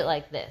 You do it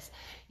like this.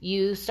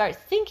 You start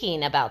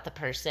thinking about the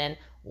person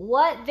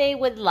what they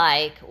would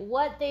like,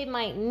 what they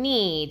might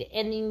need,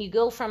 and then you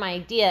go from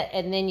idea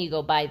and then you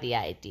go buy the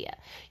idea.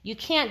 You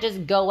can't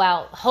just go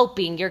out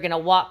hoping you're going to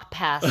walk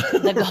past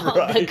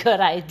the good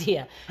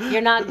idea.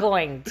 You're not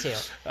going to.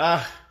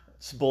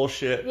 It's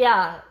bullshit.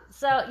 Yeah.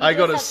 So I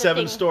go to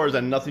 7 stores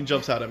and nothing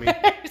jumps out at me.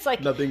 It's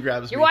like, nothing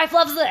grabs me. Your wife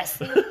loves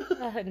this.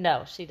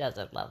 No, she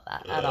doesn't love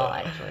that at all,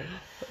 actually.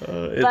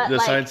 The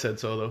sign said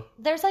so, though.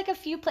 There's like a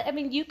few I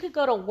mean, you could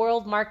go to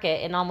World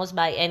Market and almost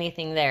buy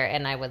anything there,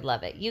 and I would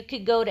love it. You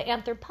could go to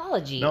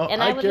Anthropologie,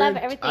 and I would love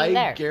everything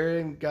there. I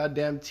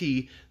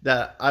guarantee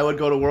that I would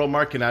go to World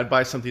Market and I'd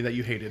buy something that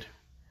you hated.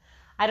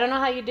 I don't know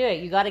how you do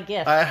it. You got a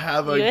gift. I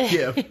have a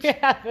gift.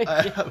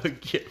 I have a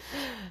gift.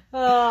 Oh,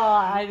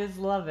 I just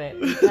love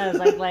it. Because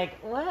I'm like,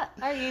 what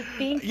are you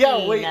thinking?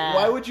 Yeah, wait,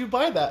 why would you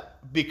buy that?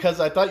 Because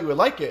I thought you would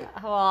like it.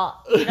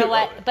 Well, you know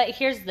what? But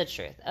here's the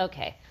truth.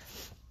 Okay.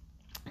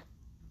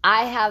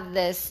 I have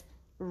this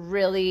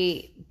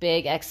really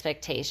big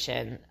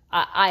expectation.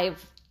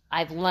 I've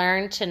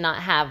learned to not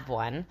have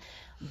one.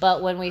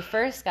 But when we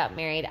first got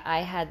married,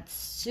 I had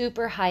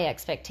super high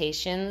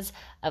expectations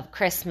of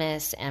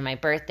Christmas and my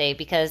birthday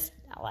because,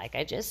 like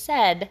I just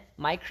said,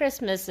 my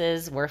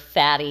Christmases were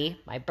fatty.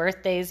 My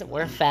birthdays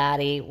were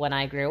fatty when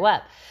I grew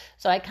up.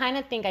 So I kind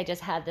of think I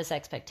just had this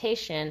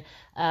expectation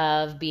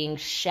of being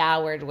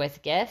showered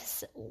with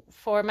gifts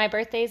for my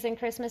birthdays and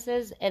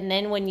Christmases. And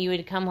then when you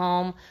would come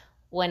home,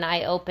 when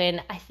I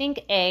opened,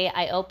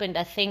 I opened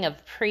a thing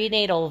of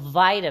prenatal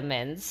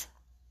vitamins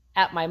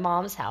at my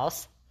mom's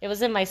house. It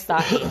was in my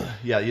stocking.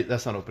 Yeah,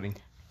 that's not opening.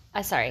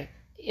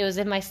 It was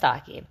in my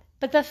stocking.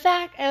 But the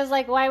fact, I was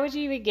like, why would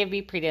you even give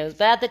me prenatals?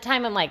 But at the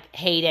time, I'm like,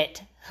 hate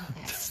it.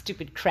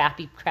 Stupid,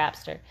 crappy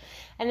crapster.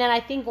 And then I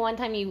think one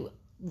time you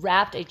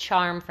wrapped a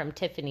charm from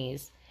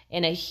Tiffany's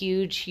in a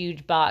huge,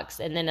 huge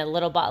box. And then a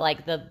little box,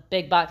 like the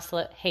big box,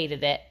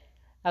 hated it.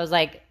 I was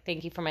like,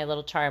 thank you for my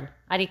little charm.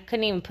 I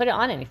couldn't even put it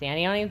on anything.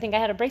 I don't even think I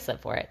had a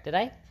bracelet for it. Did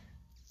I?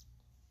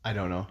 I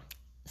don't know.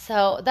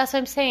 So that's what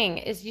I'm saying,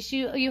 is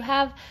you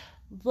have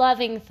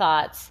loving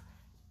thoughts,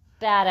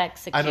 bad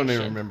execution. I don't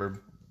even remember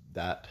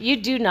that. You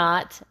do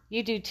not.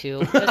 You do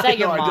too. It was at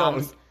your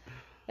mom's.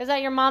 It was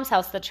at your mom's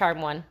house, the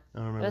charm one. I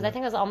don't remember. I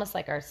think it was almost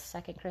like our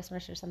second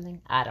Christmas or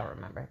something. I don't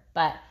remember.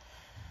 But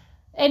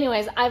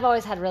anyways, I've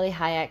always had really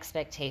high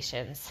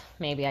expectations.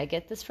 Maybe I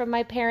get this from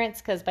my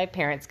parents because my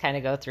parents kind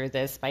of go through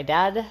this. My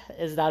dad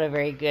is not a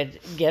very good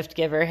gift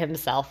giver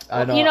himself.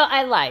 I know.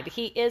 I lied.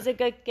 He is a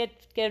good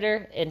gift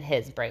giver in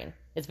his brain.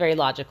 It's very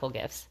logical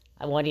gifts.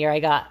 One year I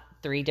got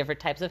 3 different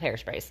types of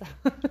hairsprays.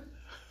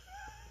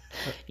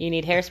 You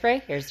need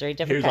hairspray? Here's 3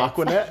 different types.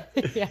 Here's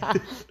Aquanet. Yeah.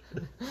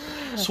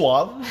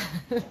 Suave.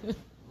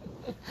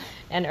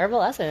 And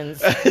Herbal Essence.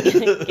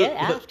 Get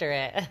after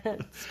it.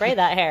 Spray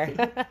that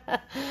hair.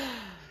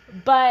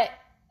 But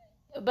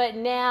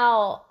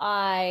now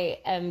I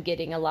am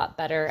getting a lot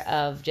better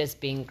of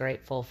just being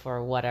grateful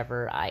for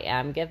whatever I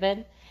am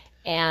given.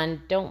 And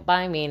don't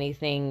buy me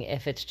anything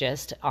if it's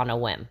just on a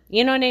whim.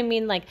 You know what I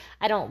mean? Like,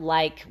 I don't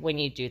like when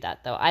you do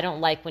that, though. I don't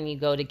like when you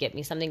go to get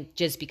me something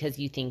just because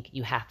you think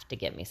you have to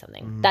get me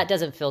something. Mm-hmm. That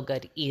doesn't feel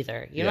good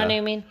either. You know what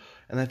I mean?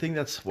 And I think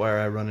that's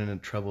where I run into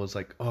trouble is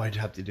like, oh, I'd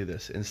have to do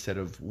this instead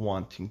of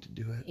wanting to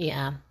do it.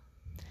 Yeah.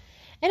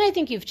 And I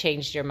think you've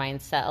changed your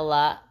mindset a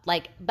lot.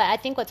 But I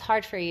think what's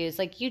hard for you is,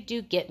 like, you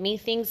do get me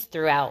things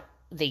throughout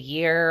the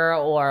year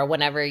or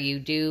whenever you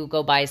do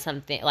go buy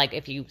something. Like,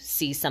 if you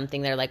see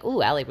something, they're like,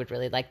 ooh, Allie would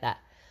really like that.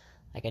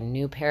 Like a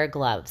new pair of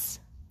gloves,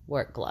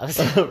 work gloves.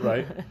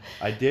 Right.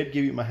 I did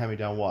give you my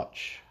hand-me-down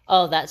watch.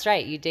 Oh, that's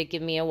right. You did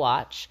give me a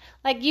watch.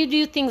 Like, you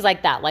do things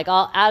like that. Like,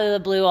 out of the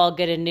blue, I'll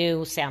get a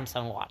new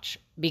Samsung watch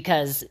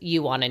because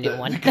you want a new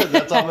one. Because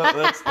that's all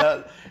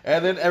that.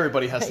 And then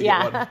everybody has to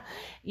get one.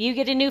 You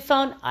get a new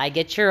phone, I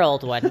get your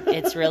old one.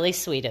 It's really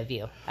sweet of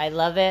you. I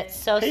love it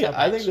so much.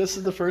 I think this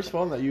is the first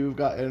phone that you've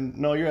gotten.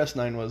 No, your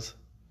S9 was.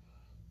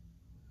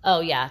 Oh,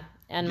 yeah.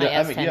 And my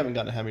S10. You haven't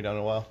gotten a hand-me-down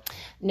in a while.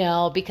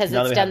 No, because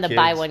it's done the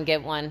buy one,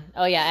 get one.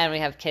 Oh, yeah, and we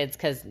have kids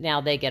because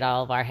now they get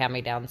all of our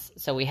hand-me-downs,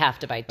 so we have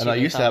to buy 2 And I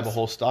used to have a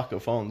whole stock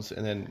of phones,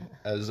 and then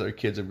as our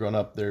kids have grown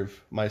up,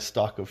 my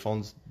stock of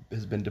phones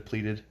has been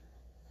depleted.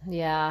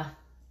 Yeah.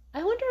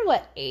 I wonder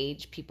what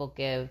age people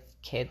give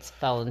kids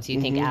phones, you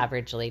think,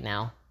 averagely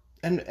now.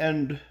 And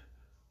I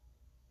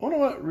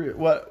wonder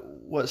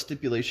what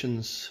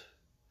stipulations...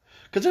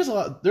 Because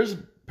there's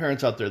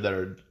parents out there that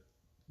are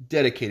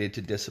dedicated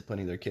to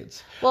disciplining their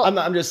kids. Well,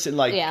 I'm just saying,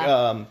 like,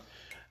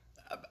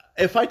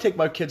 if I take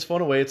my kid's phone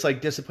away, it's like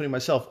disciplining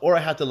myself, or I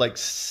have to like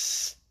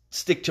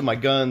stick to my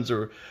guns,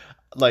 or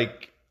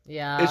like,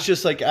 it's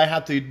just like I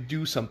have to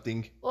do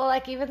something. Well,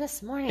 like even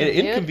this morning, it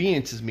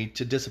inconveniences me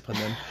to discipline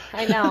them.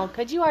 I know.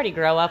 Could you already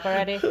grow up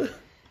already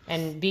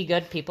and be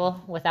good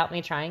people without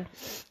me trying?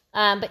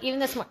 But even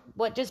this morning,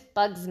 what just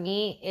bugs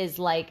me is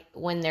like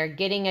when they're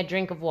getting a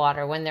drink of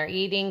water, when they're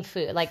eating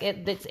food, like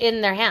it's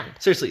in their hand.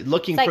 Seriously,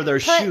 looking for their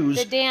shoes.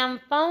 Put the damn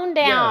phone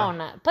down.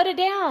 Yeah. Put it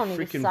down,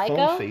 freaking you psycho.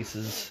 Phone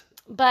faces.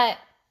 But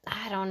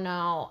I don't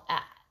know.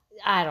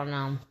 I don't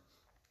know.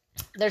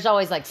 there's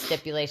always like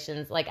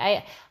stipulations. Like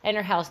I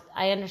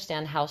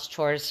understand house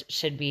chores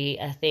should be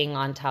a thing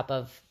on top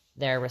of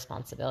their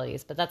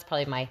responsibilities, but that's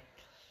probably my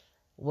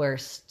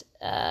worst.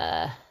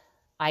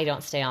 I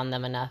don't stay on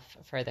them enough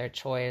for their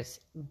chores,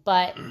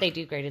 but they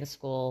do great in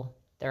school.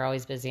 They're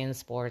always busy in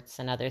sports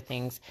and other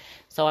things.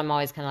 So I'm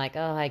always kind of like,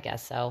 oh, I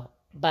guess so.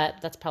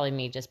 But that's probably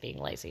me just being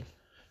lazy.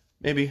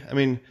 Maybe. I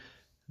mean,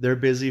 they're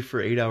busy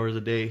for 8 hours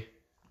a day,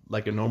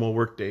 like a normal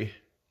work day.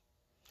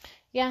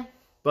 Yeah.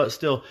 But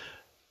still,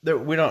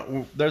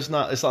 it's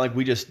not like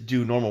we just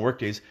do normal work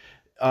days.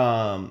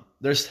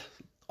 There's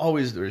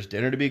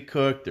dinner to be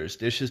cooked, there's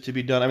dishes to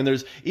be done. I mean,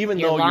 even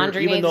though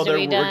they're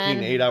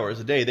working 8 hours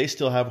a day, they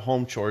still have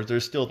home chores.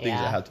 There's still things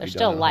that have to be done. There's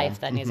still life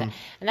that needs it.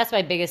 And that's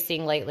my biggest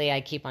thing lately.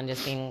 I keep on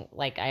just being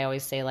like, I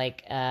always say,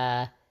 like,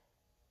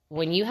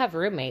 when you have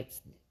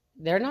roommates,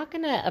 they're not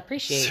going to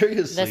appreciate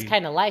this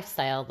kind of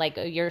lifestyle, like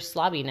your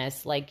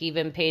slobbiness, like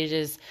even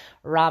Paige's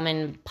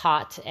ramen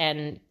pot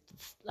and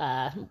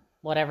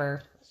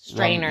whatever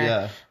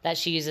strainer that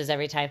she uses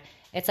every time.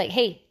 It's like,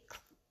 hey,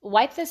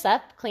 wipe this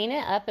up, clean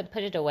it up, and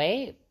put it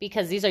away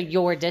because these are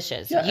your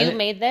dishes. Yeah, you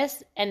made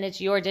this, and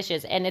it's your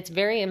dishes. And it's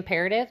very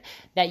imperative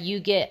that you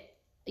get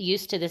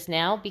used to this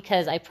now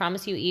because I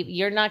promise you,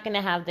 you're not going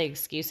to have the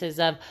excuses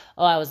of,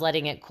 oh, I was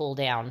letting it cool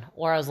down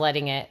or I was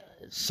letting it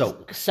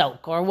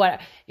soak or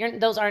what.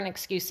 Those aren't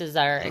excuses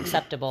that are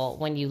acceptable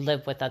when you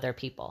live with other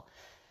people.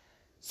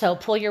 So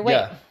pull your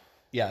weight.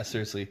 Yeah,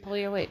 seriously. Pull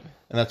your weight.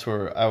 And that's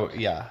where,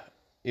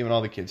 even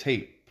all the kids,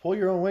 hey, pull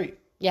your own weight.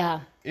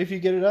 Yeah. If you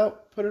get it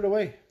out, put it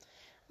away.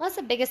 Well, that's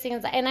the biggest thing.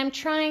 And I'm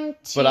trying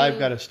to... But I've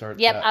got to start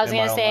Yep, I was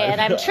going to say, and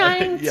I'm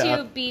trying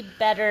to be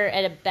better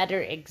at a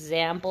better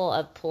example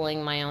of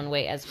pulling my own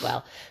weight as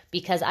well.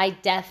 Because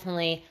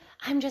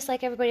I'm just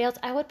like everybody else.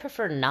 I would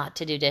prefer not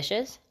to do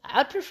dishes. I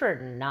would prefer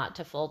not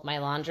to fold my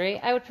laundry.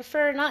 I would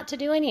prefer not to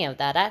do any of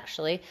that,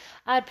 actually.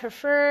 I'd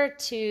prefer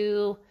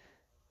to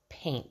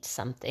paint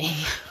something.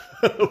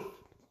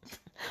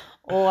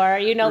 Or,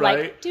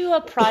 like do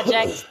a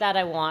project that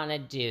I want to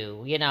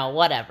do,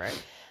 whatever.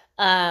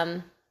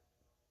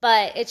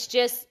 But it's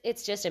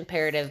just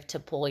imperative to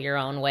pull your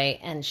own weight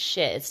and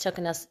shit.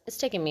 It's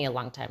taken me a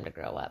long time to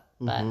grow up,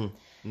 but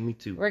me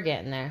too. We're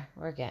getting there.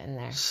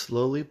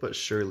 Slowly but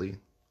surely.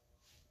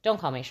 Don't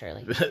call me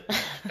Shirley.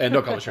 And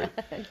don't call me Shirley.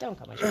 Don't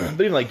call me Shirley.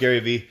 But even like Gary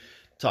Vee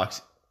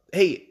talks,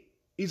 hey,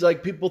 he's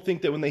like, people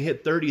think that when they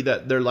hit 30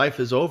 that their life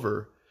is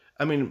over.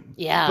 I mean,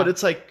 yeah. But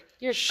it's like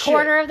you're a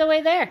quarter of the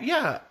way there.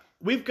 Yeah.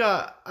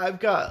 I've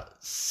got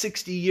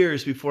 60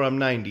 years before I'm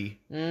 90.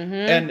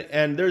 Mm-hmm.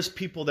 And there's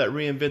people that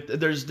reinvent.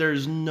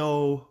 There's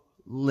no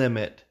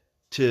limit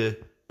to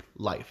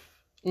life.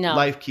 No.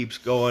 Life keeps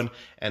going,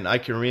 and I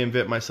can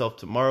reinvent myself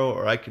tomorrow,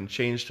 or I can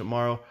change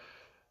tomorrow.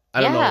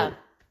 I don't know.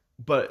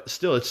 But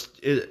still, it's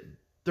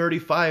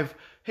 35.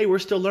 Hey, we're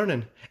still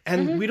learning.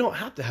 And we don't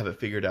have to have it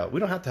figured out. We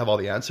don't have to have all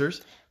the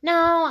answers.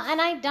 No,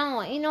 and I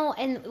don't.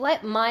 And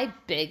what my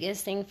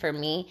biggest thing for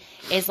me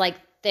is like,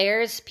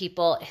 there's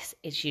people,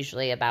 it's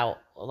usually about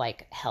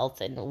like health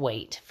and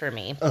weight for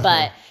me,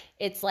 but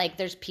it's like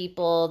there's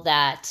people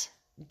that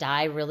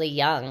die really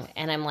young,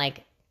 and I'm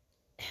like,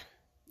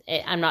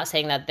 I'm not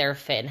saying that they're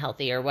fit and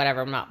healthy or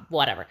whatever,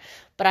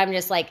 but I'm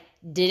just like,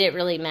 did it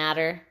really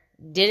matter?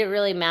 Did it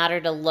really matter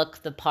to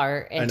look the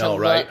part and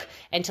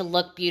to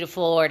look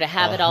beautiful, or to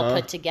have it all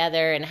put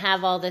together and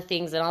have all the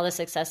things and all the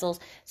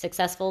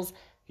successfuls?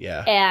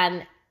 Yeah.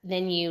 And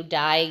then you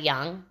die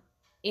young.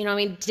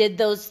 Did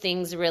those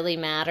things really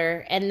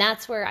matter? And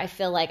that's where I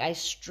feel like I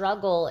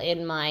struggle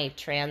in my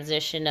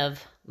transition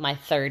of my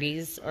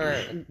 30s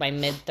or my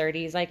mid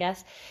 30s, I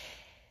guess,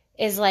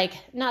 is like,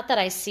 not that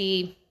I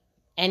see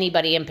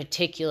anybody in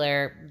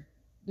particular,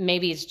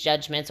 maybe it's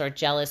judgments or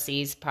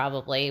jealousies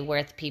probably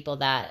with people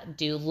that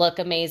do look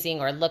amazing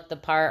or look the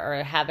part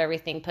or have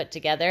everything put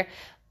together.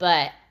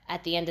 But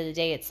at the end of the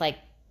day, it's like,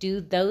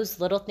 do those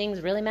little things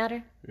really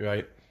matter?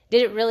 Right.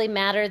 Did it really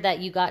matter that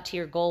you got to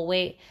your goal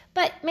weight?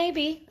 But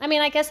maybe. I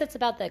mean, I guess it's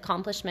about the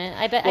accomplishment.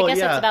 I guess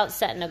it's about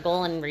setting a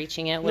goal and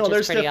reaching it, which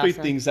is pretty awesome.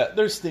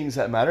 There's things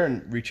that matter,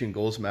 and reaching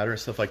goals matter and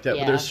stuff like that.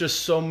 Yeah. But there's just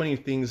so many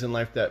things in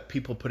life that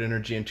people put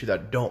energy into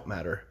that don't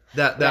matter.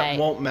 That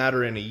won't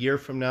matter in a year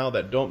from now.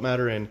 That don't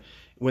matter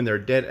when they're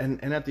dead.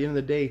 And at the end of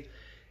the day,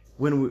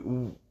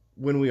 when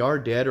we are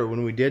dead, or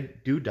when we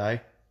do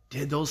die,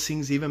 did those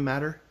things even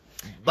matter?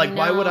 Like,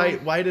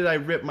 why did I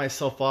rip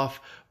myself off?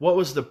 What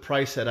was the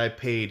price that I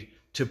paid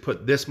to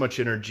put this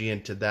much energy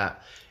into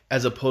that,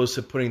 as opposed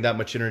to putting that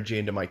much energy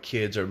into my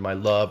kids or my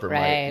love or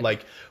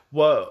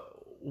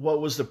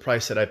what was the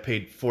price that I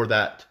paid for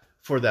that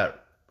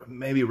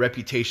maybe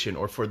reputation,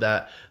 or for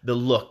the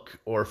look,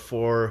 or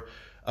for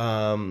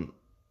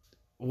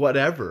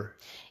whatever.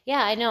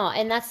 Yeah, I know.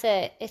 And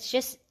it's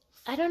just,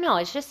 I don't know.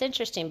 It's just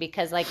interesting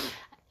because, like,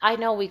 I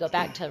know we go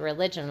back to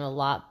religion a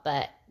lot,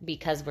 but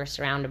because we're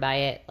surrounded by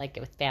it, like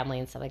with family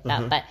and stuff like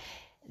that. But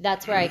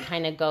that's where I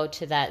kind of go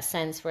to that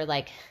sense where,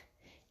 like,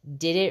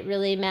 did it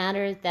really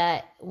matter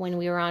that when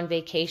we were on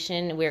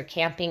vacation, we were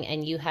camping,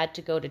 and you had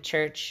to go to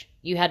church,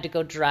 you had to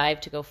go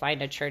drive to go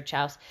find a church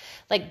house?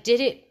 Like, did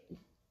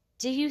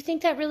do you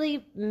think that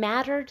really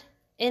mattered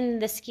in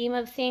the scheme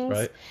of things?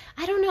 Right.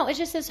 I don't know. It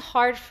just is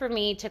hard for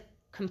me to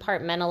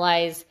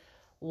compartmentalize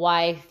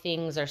why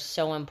things are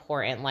so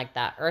important like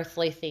that.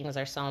 Earthly things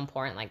are so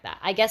important like that.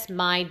 I guess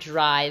my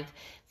drive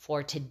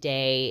for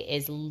today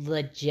is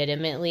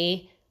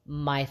legitimately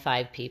my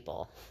 5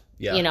 people.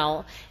 Yeah. You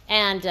know,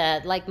 and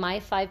like my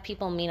 5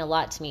 people mean a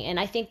lot to me. And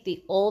I think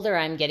the older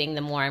I'm getting,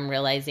 the more I'm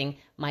realizing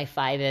my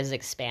 5 is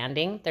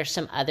expanding. There's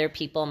some other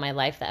people in my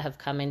life that have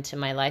come into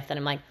my life that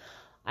I'm like,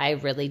 I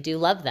really do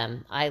love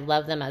them. I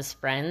love them as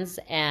friends,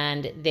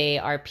 and they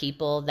are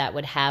people that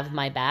would have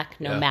my back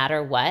no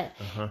matter what.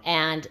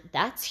 And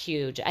that's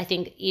huge. I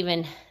think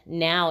even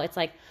now it's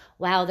like,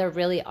 wow, there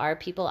really are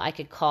people I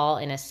could call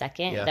in a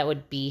second that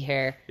would be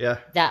here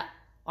that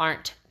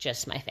aren't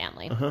just my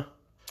family.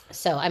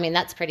 So, I mean,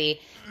 that's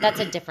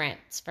a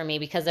difference for me,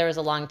 because there was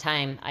a long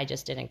time I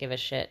just didn't give a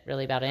shit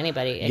really about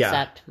anybody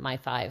except my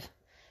 5.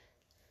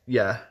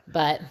 Yeah.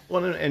 But.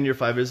 Well, and your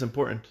 5 is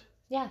important.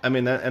 Yeah. I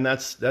mean,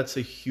 that's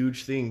a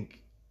huge thing.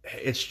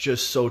 It's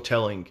just so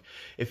telling.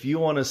 If you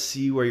want to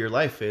see where your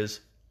life is,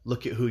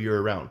 look at who you're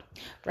around.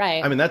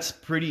 Right. I mean, that's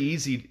pretty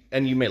easy.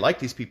 And you may like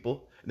these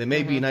people. They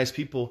may be nice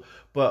people,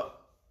 but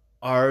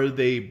are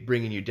they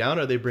bringing you down?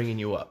 Or are they bringing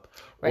you up?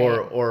 Right.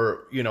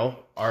 Or you know,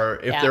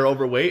 if they're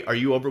overweight, are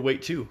you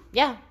overweight too?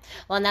 Yeah.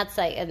 Well, and that's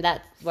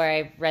where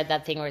I read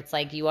that thing where it's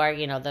like, you are,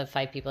 you know, the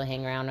 5 people I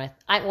hang around with.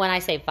 When I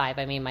say 5,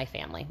 I mean my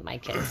family, my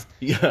kids.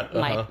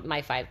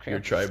 My 5 crew. Your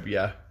tribe,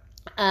 yeah.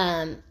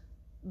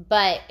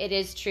 But it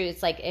is true.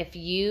 It's like if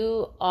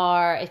you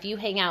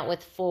hang out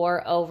with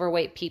 4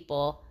 overweight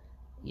people,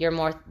 you're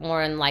more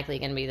than likely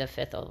going to be the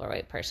 5th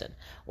overweight person.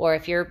 Or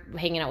if you're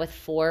hanging out with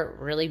 4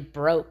 really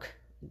broke,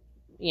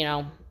 you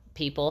know,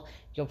 people,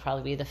 you'll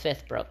probably be the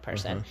 5th broke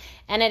person.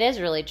 And it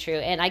is really true.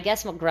 And I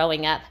guess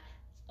growing up,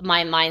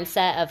 my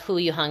mindset of who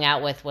you hung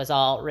out with was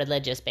all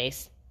religious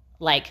based.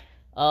 Like,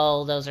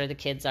 oh, those are the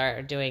kids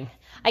are doing.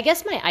 I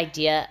guess my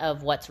idea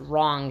of what's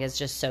wrong is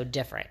just so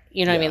different.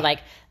 You know what I mean?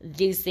 Like,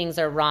 these things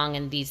are wrong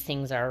and these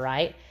things are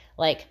right.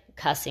 Like,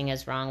 cussing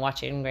is wrong.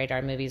 Watching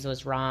radar movies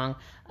was wrong.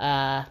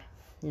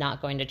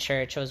 Not going to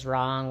church was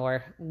wrong,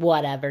 or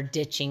whatever.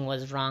 Ditching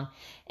was wrong.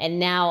 And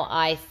now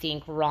I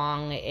think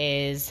wrong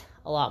is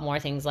a lot more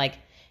things like,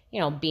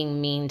 you know,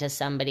 being mean to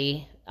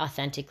somebody,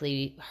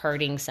 authentically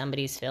hurting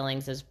somebody's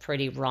feelings is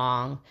pretty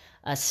wrong.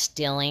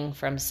 Stealing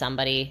from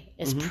somebody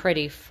is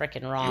pretty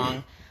freaking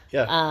wrong.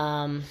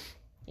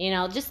 You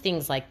know, just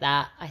things like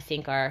that I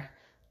think are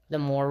the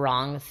more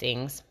wrong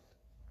things.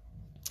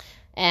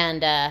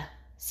 And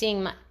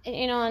seeing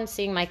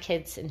my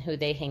kids and who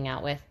they hang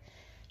out with.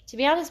 To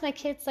be honest, my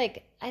kids,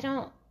 like, they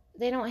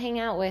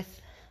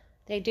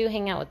do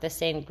hang out with the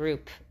same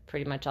group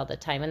pretty much all the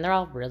time, and they're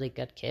all really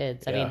good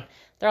kids. I mean,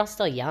 they're all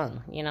still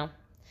young, you know.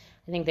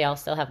 I think they all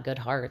still have good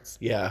hearts.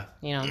 Yeah.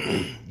 You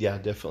know. Yeah,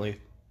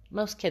 definitely.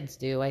 Most kids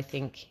do, I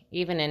think.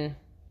 Even in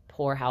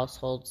poor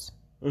households,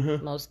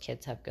 most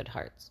kids have good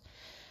hearts.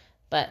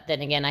 But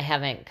then again, I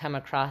haven't come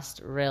across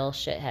real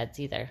shitheads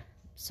either.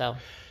 So.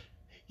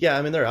 Yeah,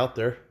 I mean, they're out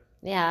there.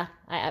 Yeah,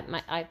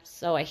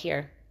 so I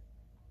hear.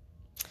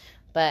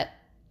 But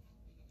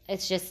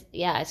it's just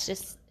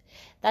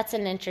that's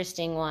an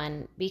interesting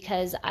one,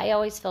 because I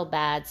always feel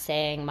bad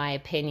saying my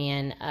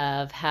opinion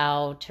of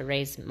how to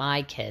raise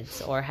my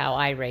kids or how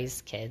I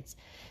raise kids.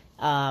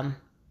 And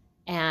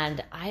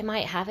I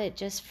might have it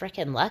just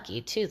freaking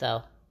lucky too,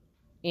 though,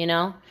 you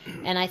know?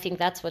 And I think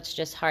that's what's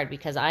just hard,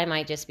 because I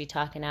might just be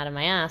talking out of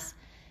my ass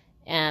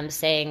and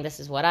saying, this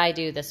is what I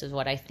do, this is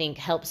what I think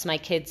helps my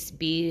kids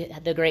be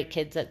the great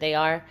kids that they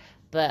are.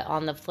 But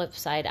on the flip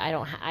side, I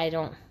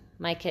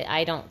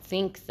don't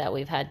think that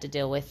we've had to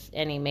deal with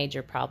any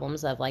major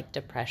problems of like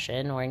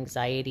depression or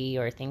anxiety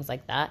or things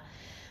like that.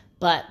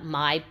 But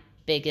my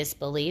biggest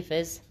belief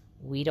is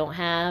we don't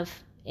have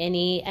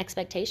any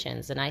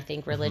expectations. And I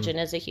think religion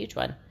is a huge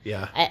one.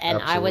 Yeah. And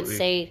absolutely. I would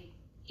say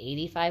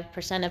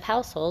 85% of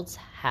households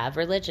have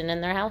religion in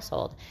their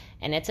household.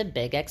 And it's a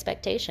big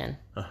expectation.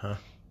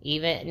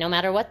 Even no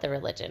matter what the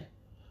religion.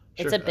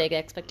 Sure. It's a big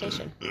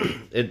expectation.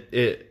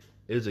 It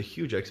is a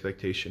huge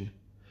expectation.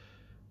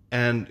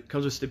 And it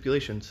comes with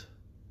stipulations.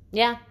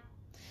 Yeah,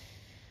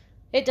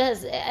 it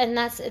does. And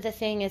that's the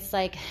thing. It's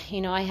like,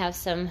 you know, I have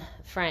some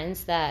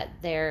friends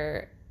that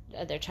their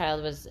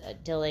child was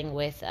dealing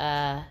with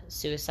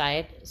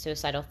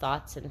suicidal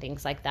thoughts and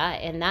things like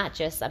that. And that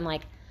just, I'm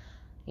like,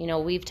 you know,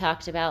 we've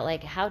talked about,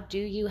 like, how do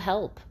you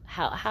help?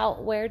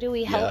 Where do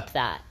we help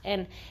that?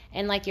 And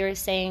like you were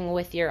saying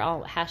with your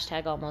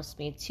hashtag almost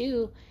me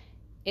too,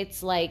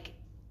 it's like,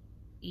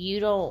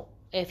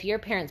 if your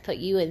parents put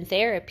you in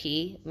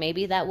therapy,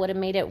 maybe that would have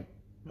made it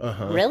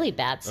really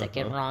bad, sick,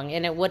 and wrong,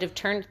 and it would have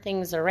turned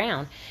things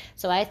around.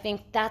 So I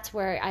think that's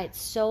where it's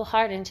so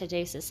hard in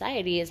today's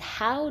society is,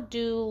 how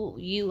do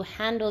you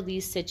handle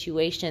these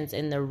situations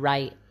in the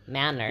right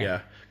manner?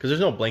 Yeah, because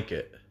there's no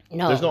blanket.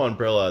 No. There's no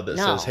umbrella that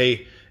says,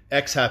 hey,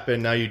 X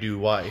happened, now you do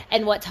Y.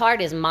 And what's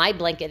hard is my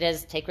blanket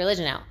is take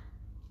religion out.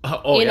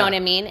 You know what I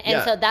mean?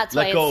 And so that's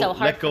why it's so hard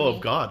for me. Let go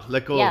of God.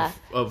 Let go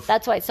of...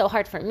 That's why it's so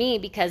hard for me,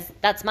 because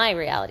that's my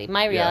reality.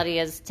 My reality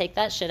is take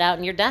that shit out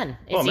and you're done.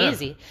 It's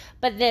easy.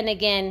 But then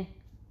again,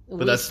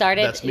 that's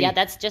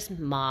just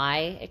my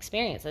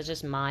experience. That's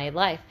just my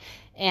life.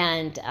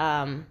 And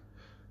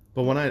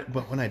but when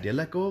I did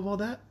let go of all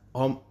that,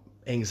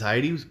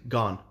 anxiety was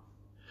gone.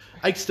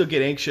 I still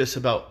get anxious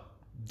about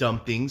dumb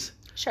things.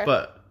 Sure.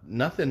 But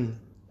nothing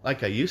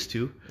like I used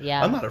to.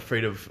 Yeah. I'm not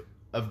afraid of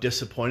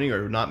disappointing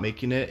or not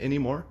making it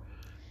anymore.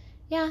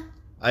 Yeah.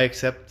 I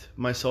accept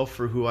myself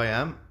for who I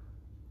am,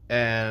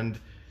 and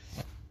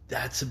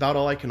that's about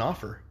all I can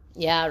offer.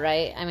 Yeah,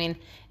 right. I mean,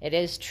 it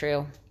is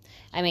true.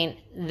 I mean,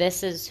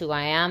 this is who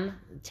I am.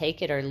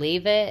 Take it or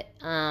leave it.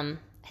 I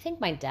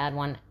think my dad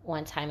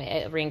one time,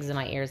 it rings in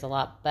my ears a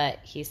lot, but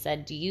he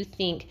said, "Do you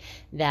think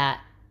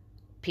that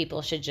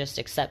people should just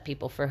accept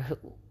people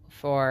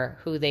for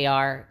who they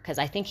are?" Because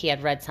I think he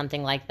had read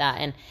something like that,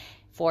 and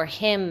for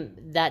him,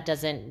 that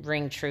doesn't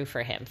ring true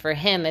for him. For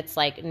him, it's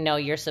like, no,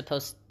 you're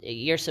supposed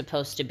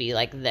to be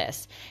like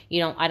this.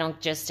 I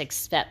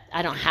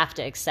don't have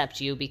to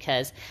accept you,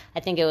 because I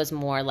think it was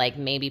more like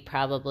maybe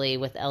probably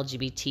with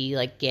LGBT,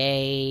 like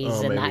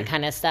gays and that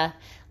kind of stuff.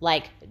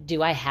 Like,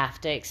 do I have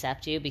to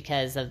accept you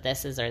because of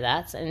this or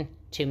that? And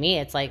to me,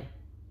 it's like,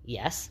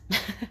 yes.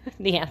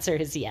 The answer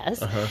is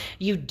yes. Uh-huh.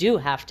 You do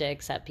have to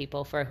accept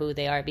people for who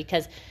they are,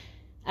 because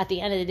at the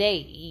end of the day,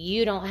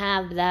 you don't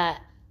have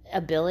that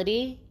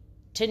ability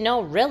to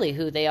know really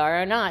who they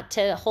are or not,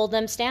 to hold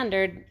them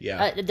standard,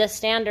 the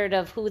standard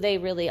of who they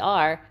really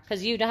are,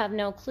 because you have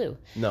no clue.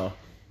 No.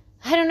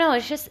 I don't know.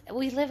 It's just,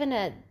 we live in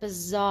a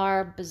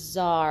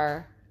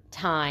bizarre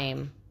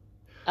time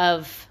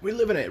of... We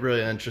live in a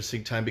really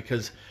interesting time,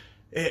 because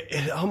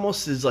it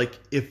almost is like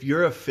if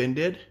you're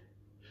offended,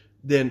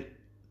 then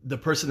the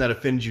person that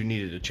offended you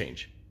needed to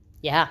change.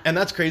 Yeah. And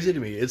that's crazy to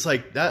me. It's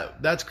like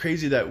that's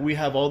crazy that we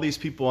have all these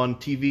people on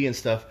TV and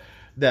stuff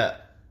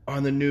that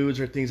on the news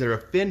or things that are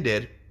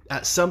offended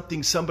at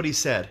something somebody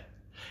said,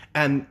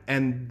 and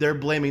they're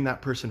blaming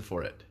that person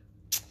for it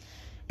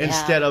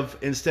instead of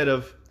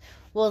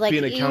well, like,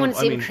 being accountable.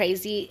 What's even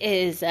crazy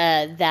is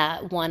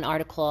that one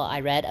article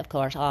I read, of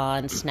course,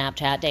 on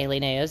Snapchat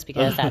Daily News,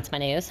 because that's my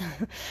news.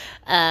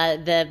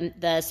 The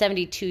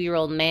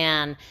 72-year-old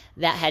man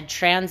that had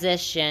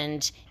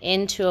transitioned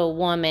into a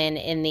woman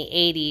in the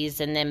 80s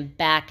and then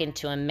back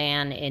into a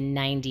man in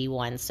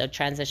 91. So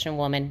transition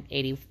woman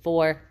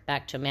 84,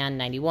 back to a man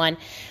 91.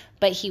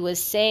 But he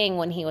was saying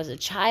when he was a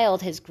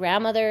child, his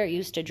grandmother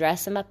used to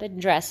dress him up in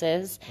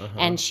dresses,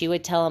 and she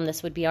would tell him,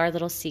 this would be our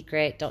little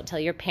secret, don't tell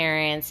your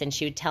parents. And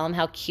she would tell him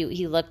how cute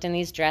he looked in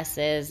these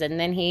dresses. And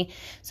then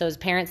so his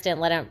parents didn't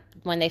let him,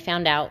 when they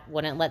found out,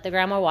 wouldn't let the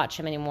grandma watch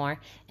him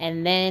anymore.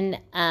 And then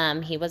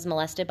he was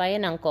molested by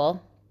an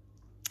uncle.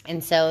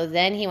 And so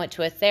then he went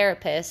to a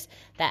therapist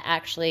that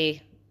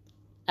actually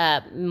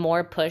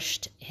more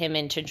pushed him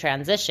into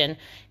transition.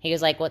 He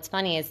was like, what's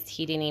funny is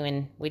we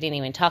didn't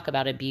even talk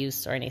about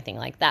abuse or anything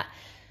like that.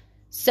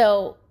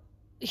 So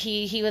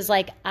he was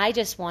like,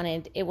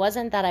 it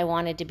wasn't that I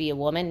wanted to be a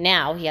woman.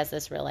 Now he has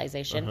this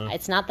realization.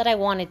 It's not that I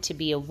wanted to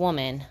be a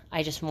woman.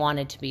 I just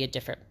wanted to be a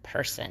different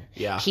person.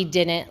 Yeah. He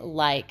didn't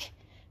like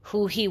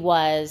who he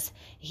was.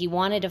 He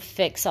wanted to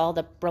fix all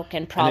the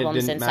broken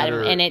problems inside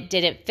of him, and it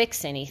didn't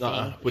fix anything.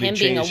 Him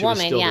being a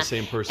woman, still the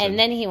same person. And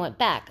then he went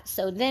back.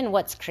 So then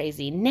what's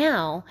crazy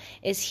now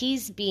is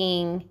he's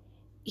being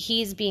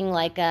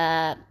like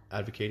a...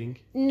 Advocating?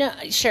 No,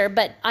 sure,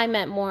 but I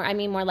mean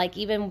more like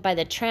even by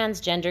the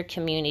transgender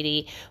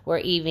community, we're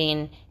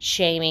even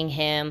shaming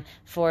him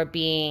for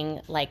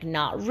being like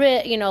not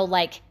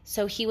like,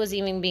 so he was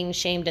even being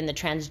shamed in the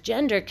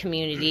transgender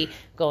community,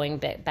 going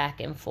back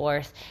and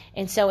forth.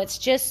 And so it's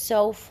just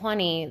so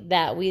funny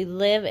that we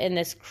live in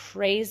this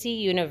crazy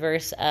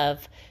universe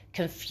of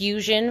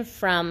confusion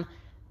from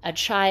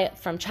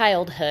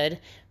childhood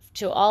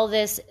to all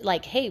this,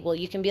 like, hey, well,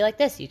 you can be like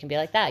this, you can be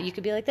like that, you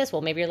could be like this,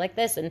 well, maybe you're like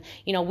this, and,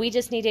 we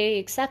just need to be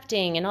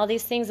accepting, and all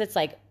these things. It's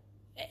like,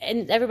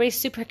 and everybody's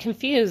super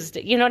confused,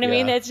 you know what I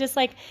mean? It's just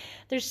like,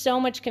 there's so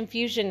much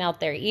confusion out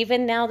there,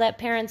 even now that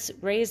parents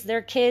raise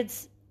their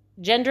kids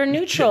gender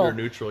neutral.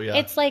 Gender neutral, yeah.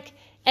 It's like,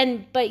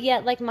 but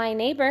yet, like, my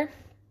neighbor,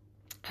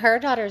 her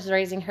daughter's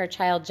raising her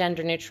child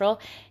gender neutral,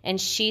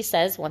 and she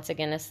says, once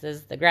again, this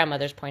is the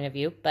grandmother's point of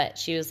view, but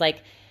she was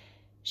like,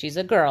 she's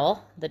a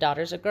girl, the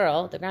daughter's a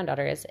girl, the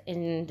granddaughter is,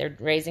 and they're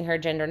raising her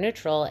gender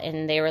neutral.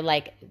 And they were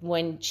like,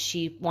 when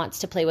she wants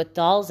to play with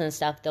dolls and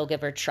stuff, they'll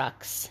give her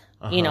trucks,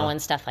 and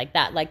stuff like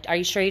that. Like, are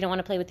you sure you don't want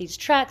to play with these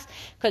trucks?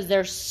 Because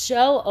they're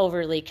so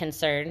overly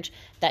concerned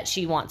that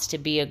she wants to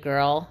be a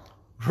girl.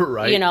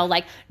 Right.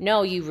 Like,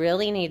 no, you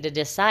really need to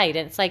decide.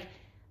 And it's like,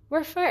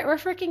 we're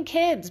freaking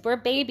kids. We're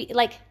baby.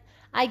 Like,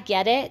 I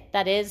get it.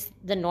 That is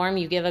the norm.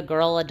 You give a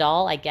girl a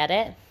doll. I get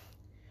it.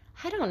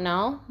 I don't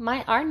know.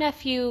 Our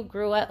nephew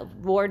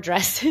wore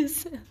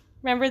dresses.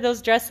 Remember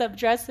those dress-up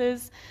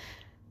dresses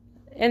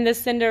in the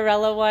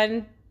Cinderella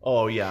one?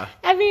 Oh, yeah.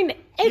 I mean,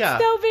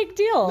 it's no big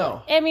deal.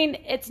 No. I mean,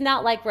 it's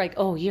not like we're like,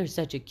 oh, you're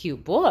such a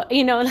cute boy.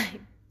 Like,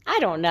 I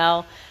don't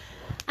know.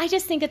 I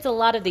just think it's a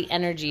lot of the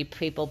energy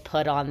people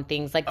put on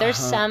things. Like there's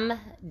some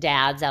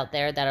dads out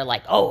there that are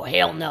like, oh,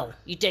 hell no.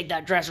 You take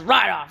that dress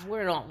right off.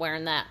 We're not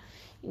wearing that.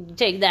 You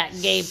take that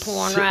gay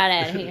porn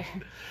right out of here.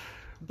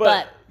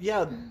 But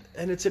yeah,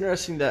 and it's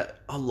interesting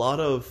that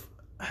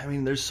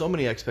there's so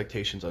many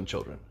expectations on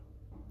children.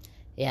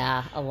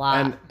 Yeah, a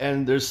lot.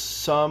 And there's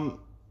some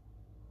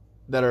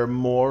that are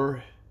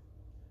more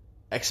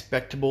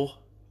expectable.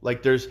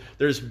 Like there's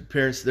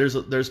parents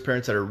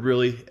that are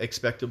really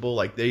expectable.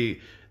 Like they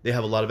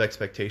have a lot of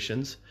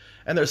expectations,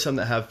 and there's some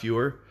that have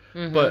fewer.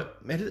 Mm-hmm.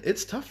 But man,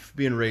 it's tough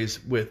being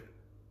raised with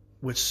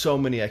so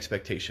many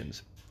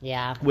expectations.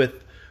 Yeah.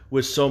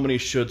 With so many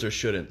shoulds or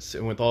shouldn'ts,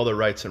 and with all the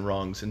rights and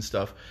wrongs and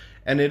stuff.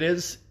 And it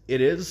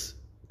is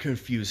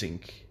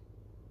confusing.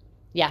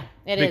 Yeah,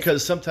 it is.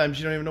 Because sometimes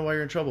you don't even know why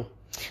you're in trouble.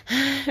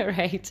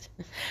 Right.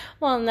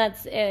 Well, and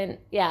that's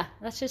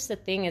just the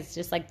thing. It's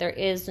just like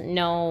there's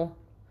no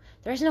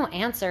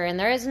answer, and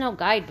there is no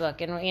guidebook.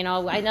 And,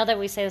 I know that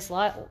we say this a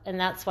lot, and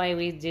that's why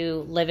we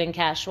do Live in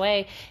Cash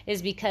Way,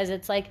 is because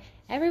it's like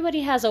everybody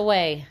has a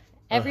way.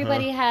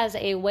 Everybody has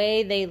a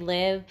way they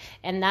live,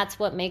 and that's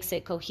what makes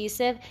it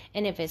cohesive.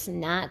 And if it's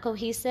not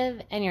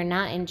cohesive and you're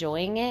not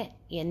enjoying it,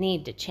 you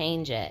need to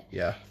change it.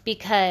 Yeah.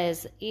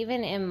 Because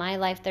even in my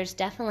life, there's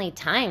definitely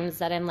times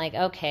that I'm like,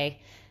 okay,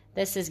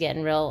 this is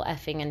getting real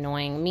effing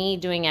annoying. Me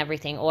doing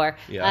everything, or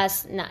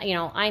us,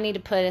 I need to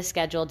put a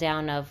schedule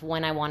down of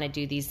when I want to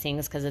do these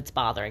things because it's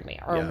bothering me,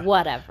 or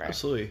whatever.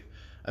 Absolutely.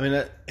 I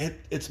mean,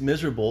 it's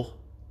miserable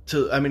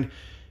to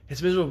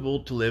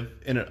live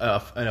in an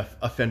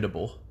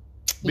offendable.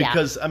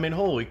 Because,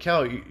 holy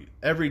cow,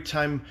 every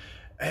time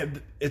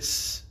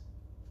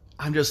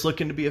I'm just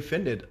looking to be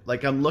offended.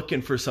 Like, I'm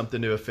looking for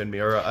something to offend me.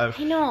 I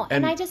know,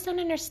 and I just don't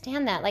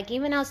understand that. Like,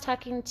 even I was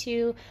talking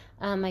to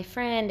my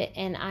friend,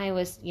 and I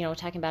was,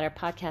 talking about our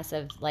podcast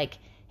of, like,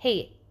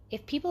 hey,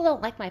 if people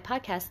don't like my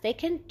podcast, they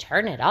can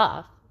turn it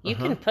off. You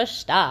can push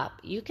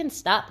stop. You can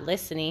stop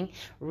listening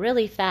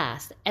really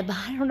fast. But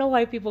I don't know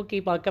why people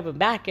keep on coming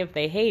back if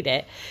they hate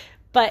it.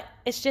 But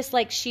it's just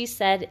like she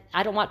said,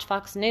 I don't watch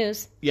Fox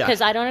News because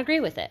I don't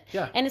agree with it.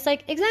 Yeah. And it's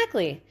like,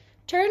 exactly.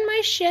 Turn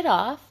my shit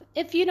off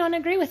if you don't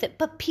agree with it.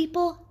 But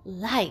people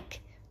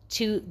like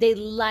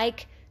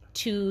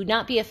to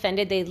not be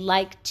offended. They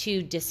like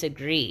to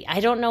disagree. I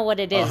don't know what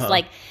it is.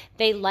 Like,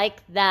 they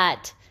like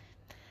that,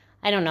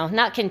 I don't know,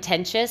 not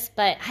contentious,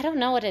 but I don't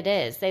know what it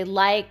is. They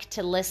like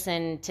to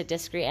listen to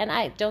disagree.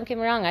 And don't get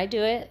me wrong, I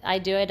do it, I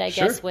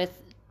guess, with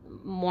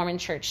Mormon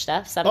church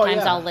stuff.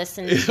 Sometimes I'll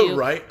listen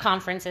to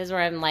conferences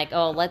where I'm like,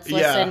 oh, let's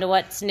listen to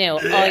what's new.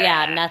 Oh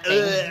yeah, nothing.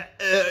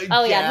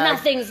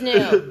 Nothing's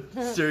new.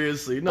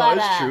 Seriously, no,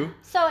 it's true.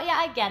 So yeah,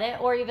 I get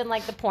it. Or even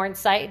like the porn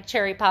site,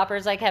 Cherry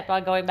Poppers, I kept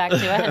on going back to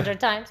 100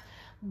 times.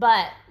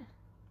 But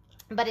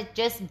it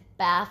just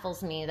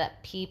baffles me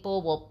that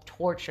people will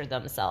torture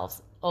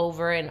themselves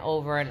over and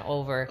over and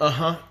over.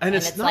 And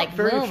it's not like,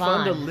 very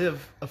fun to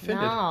live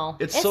offended. No,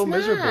 it's so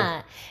miserable.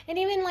 Not. And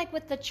even like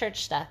with the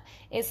church stuff,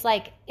 it's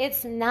like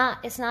it's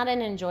not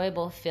an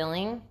enjoyable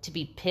feeling to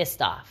be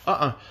pissed off.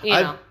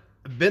 I've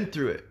been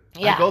through it.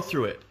 Yeah. I go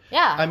through it.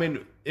 Yeah. I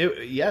mean,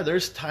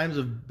 there's times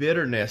of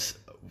bitterness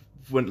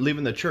when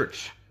leaving the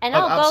church. And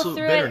I'll go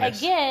through it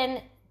again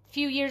a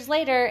few years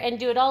later and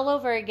do it all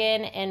over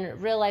again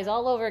and realize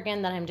all over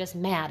again that I'm just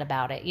mad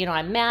about it.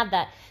 I'm mad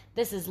that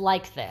this is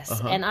like this,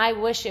 and I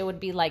wish it would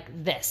be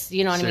like this.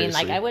 You know what Seriously.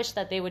 I mean? Like, I wish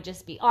that they would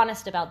just be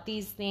honest about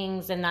these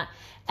things, and not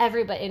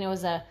everybody. And it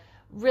was a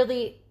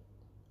really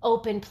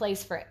open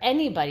place for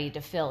anybody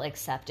to feel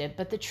accepted.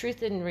 But the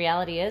truth and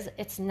reality is,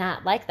 it's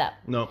not like that.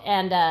 No.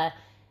 And I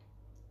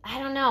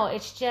don't know.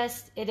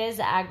 It is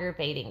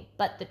aggravating.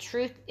 But the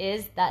truth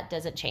is that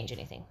doesn't change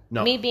anything.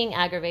 No. Me being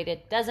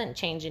aggravated doesn't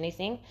change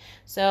anything.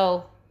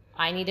 So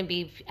I need to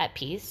be at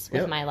peace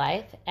with my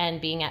life, and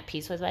being at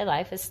peace with my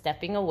life is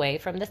stepping away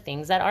from the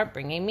things that aren't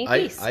bringing me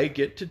peace. I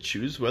get to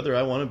choose whether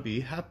I want to be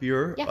happy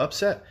or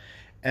upset.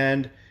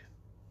 And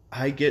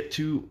I get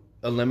to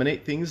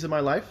eliminate things in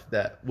my life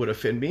that would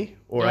offend me,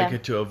 or I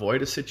get to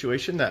avoid a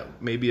situation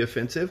that may be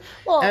offensive,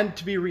 and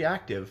to be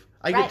reactive.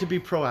 I get to be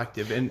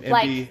proactive and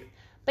be...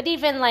 But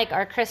even like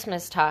our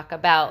Christmas talk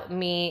about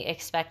me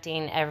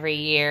expecting every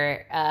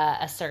year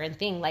a certain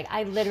thing, like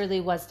I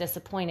literally was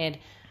disappointed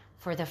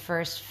for the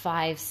first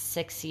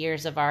 5-6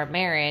 years of our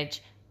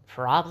marriage,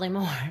 probably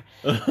more.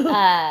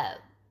 But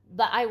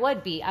I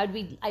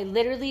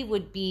literally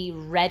would be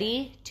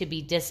ready to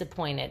be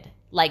disappointed.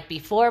 Like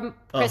before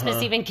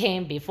Christmas even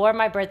came, before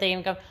my birthday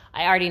even came,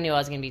 I already knew I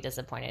was going to be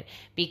disappointed,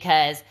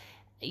 because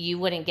you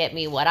wouldn't get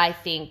me what I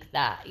think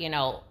that,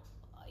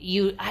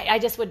 I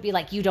just would be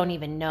like, you don't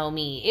even know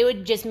me. It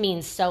would just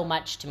mean so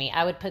much to me.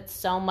 I would put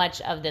so much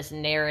of this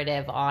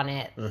narrative on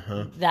it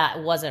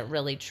that wasn't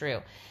really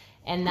true.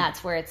 And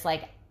that's where it's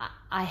like,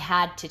 I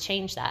had to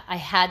change that. I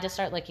had to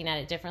start looking at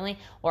it differently,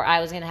 or I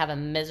was going to have a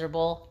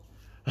miserable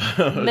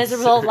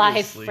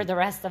life for the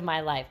rest of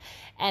my life.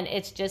 And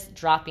it's just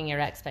dropping your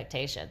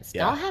expectations.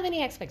 Don't have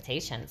any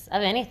expectations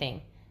of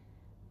anything.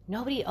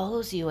 Nobody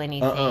owes you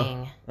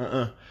anything.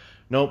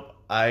 Nope.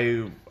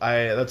 I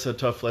that's a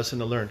tough lesson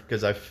to learn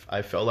because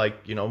I felt like,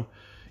 you know,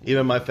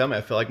 even my family,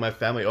 I felt like my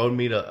family owed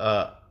me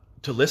to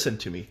listen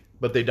to me,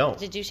 but they don't.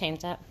 Did you change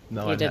that?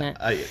 No, you didn't.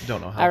 I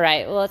don't know how. All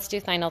right. Well, let's do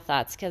final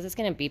thoughts because it's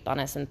going to beep on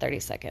us in 30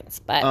 seconds.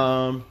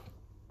 But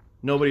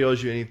nobody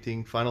owes you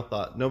anything. Final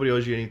thought. Nobody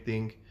owes you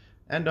anything.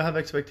 And don't have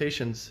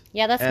expectations.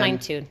 Yeah, that's mine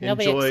too.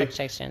 Nobody has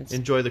expectations.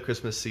 Enjoy the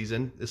Christmas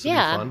season. This will be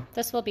fun.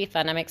 This will be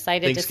fun. I'm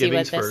excited to see what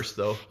this... Thanksgiving's first,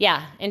 though.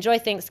 Yeah, enjoy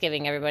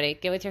Thanksgiving, everybody.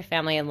 Get with your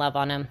family and love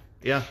on them.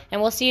 Yeah. And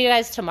we'll see you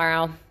guys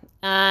tomorrow.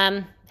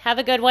 Have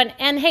a good one.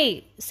 And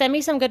hey, send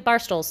me some good bar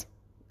stools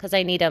because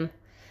I need them.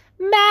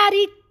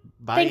 Maddie,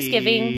 Bye. Thanksgiving.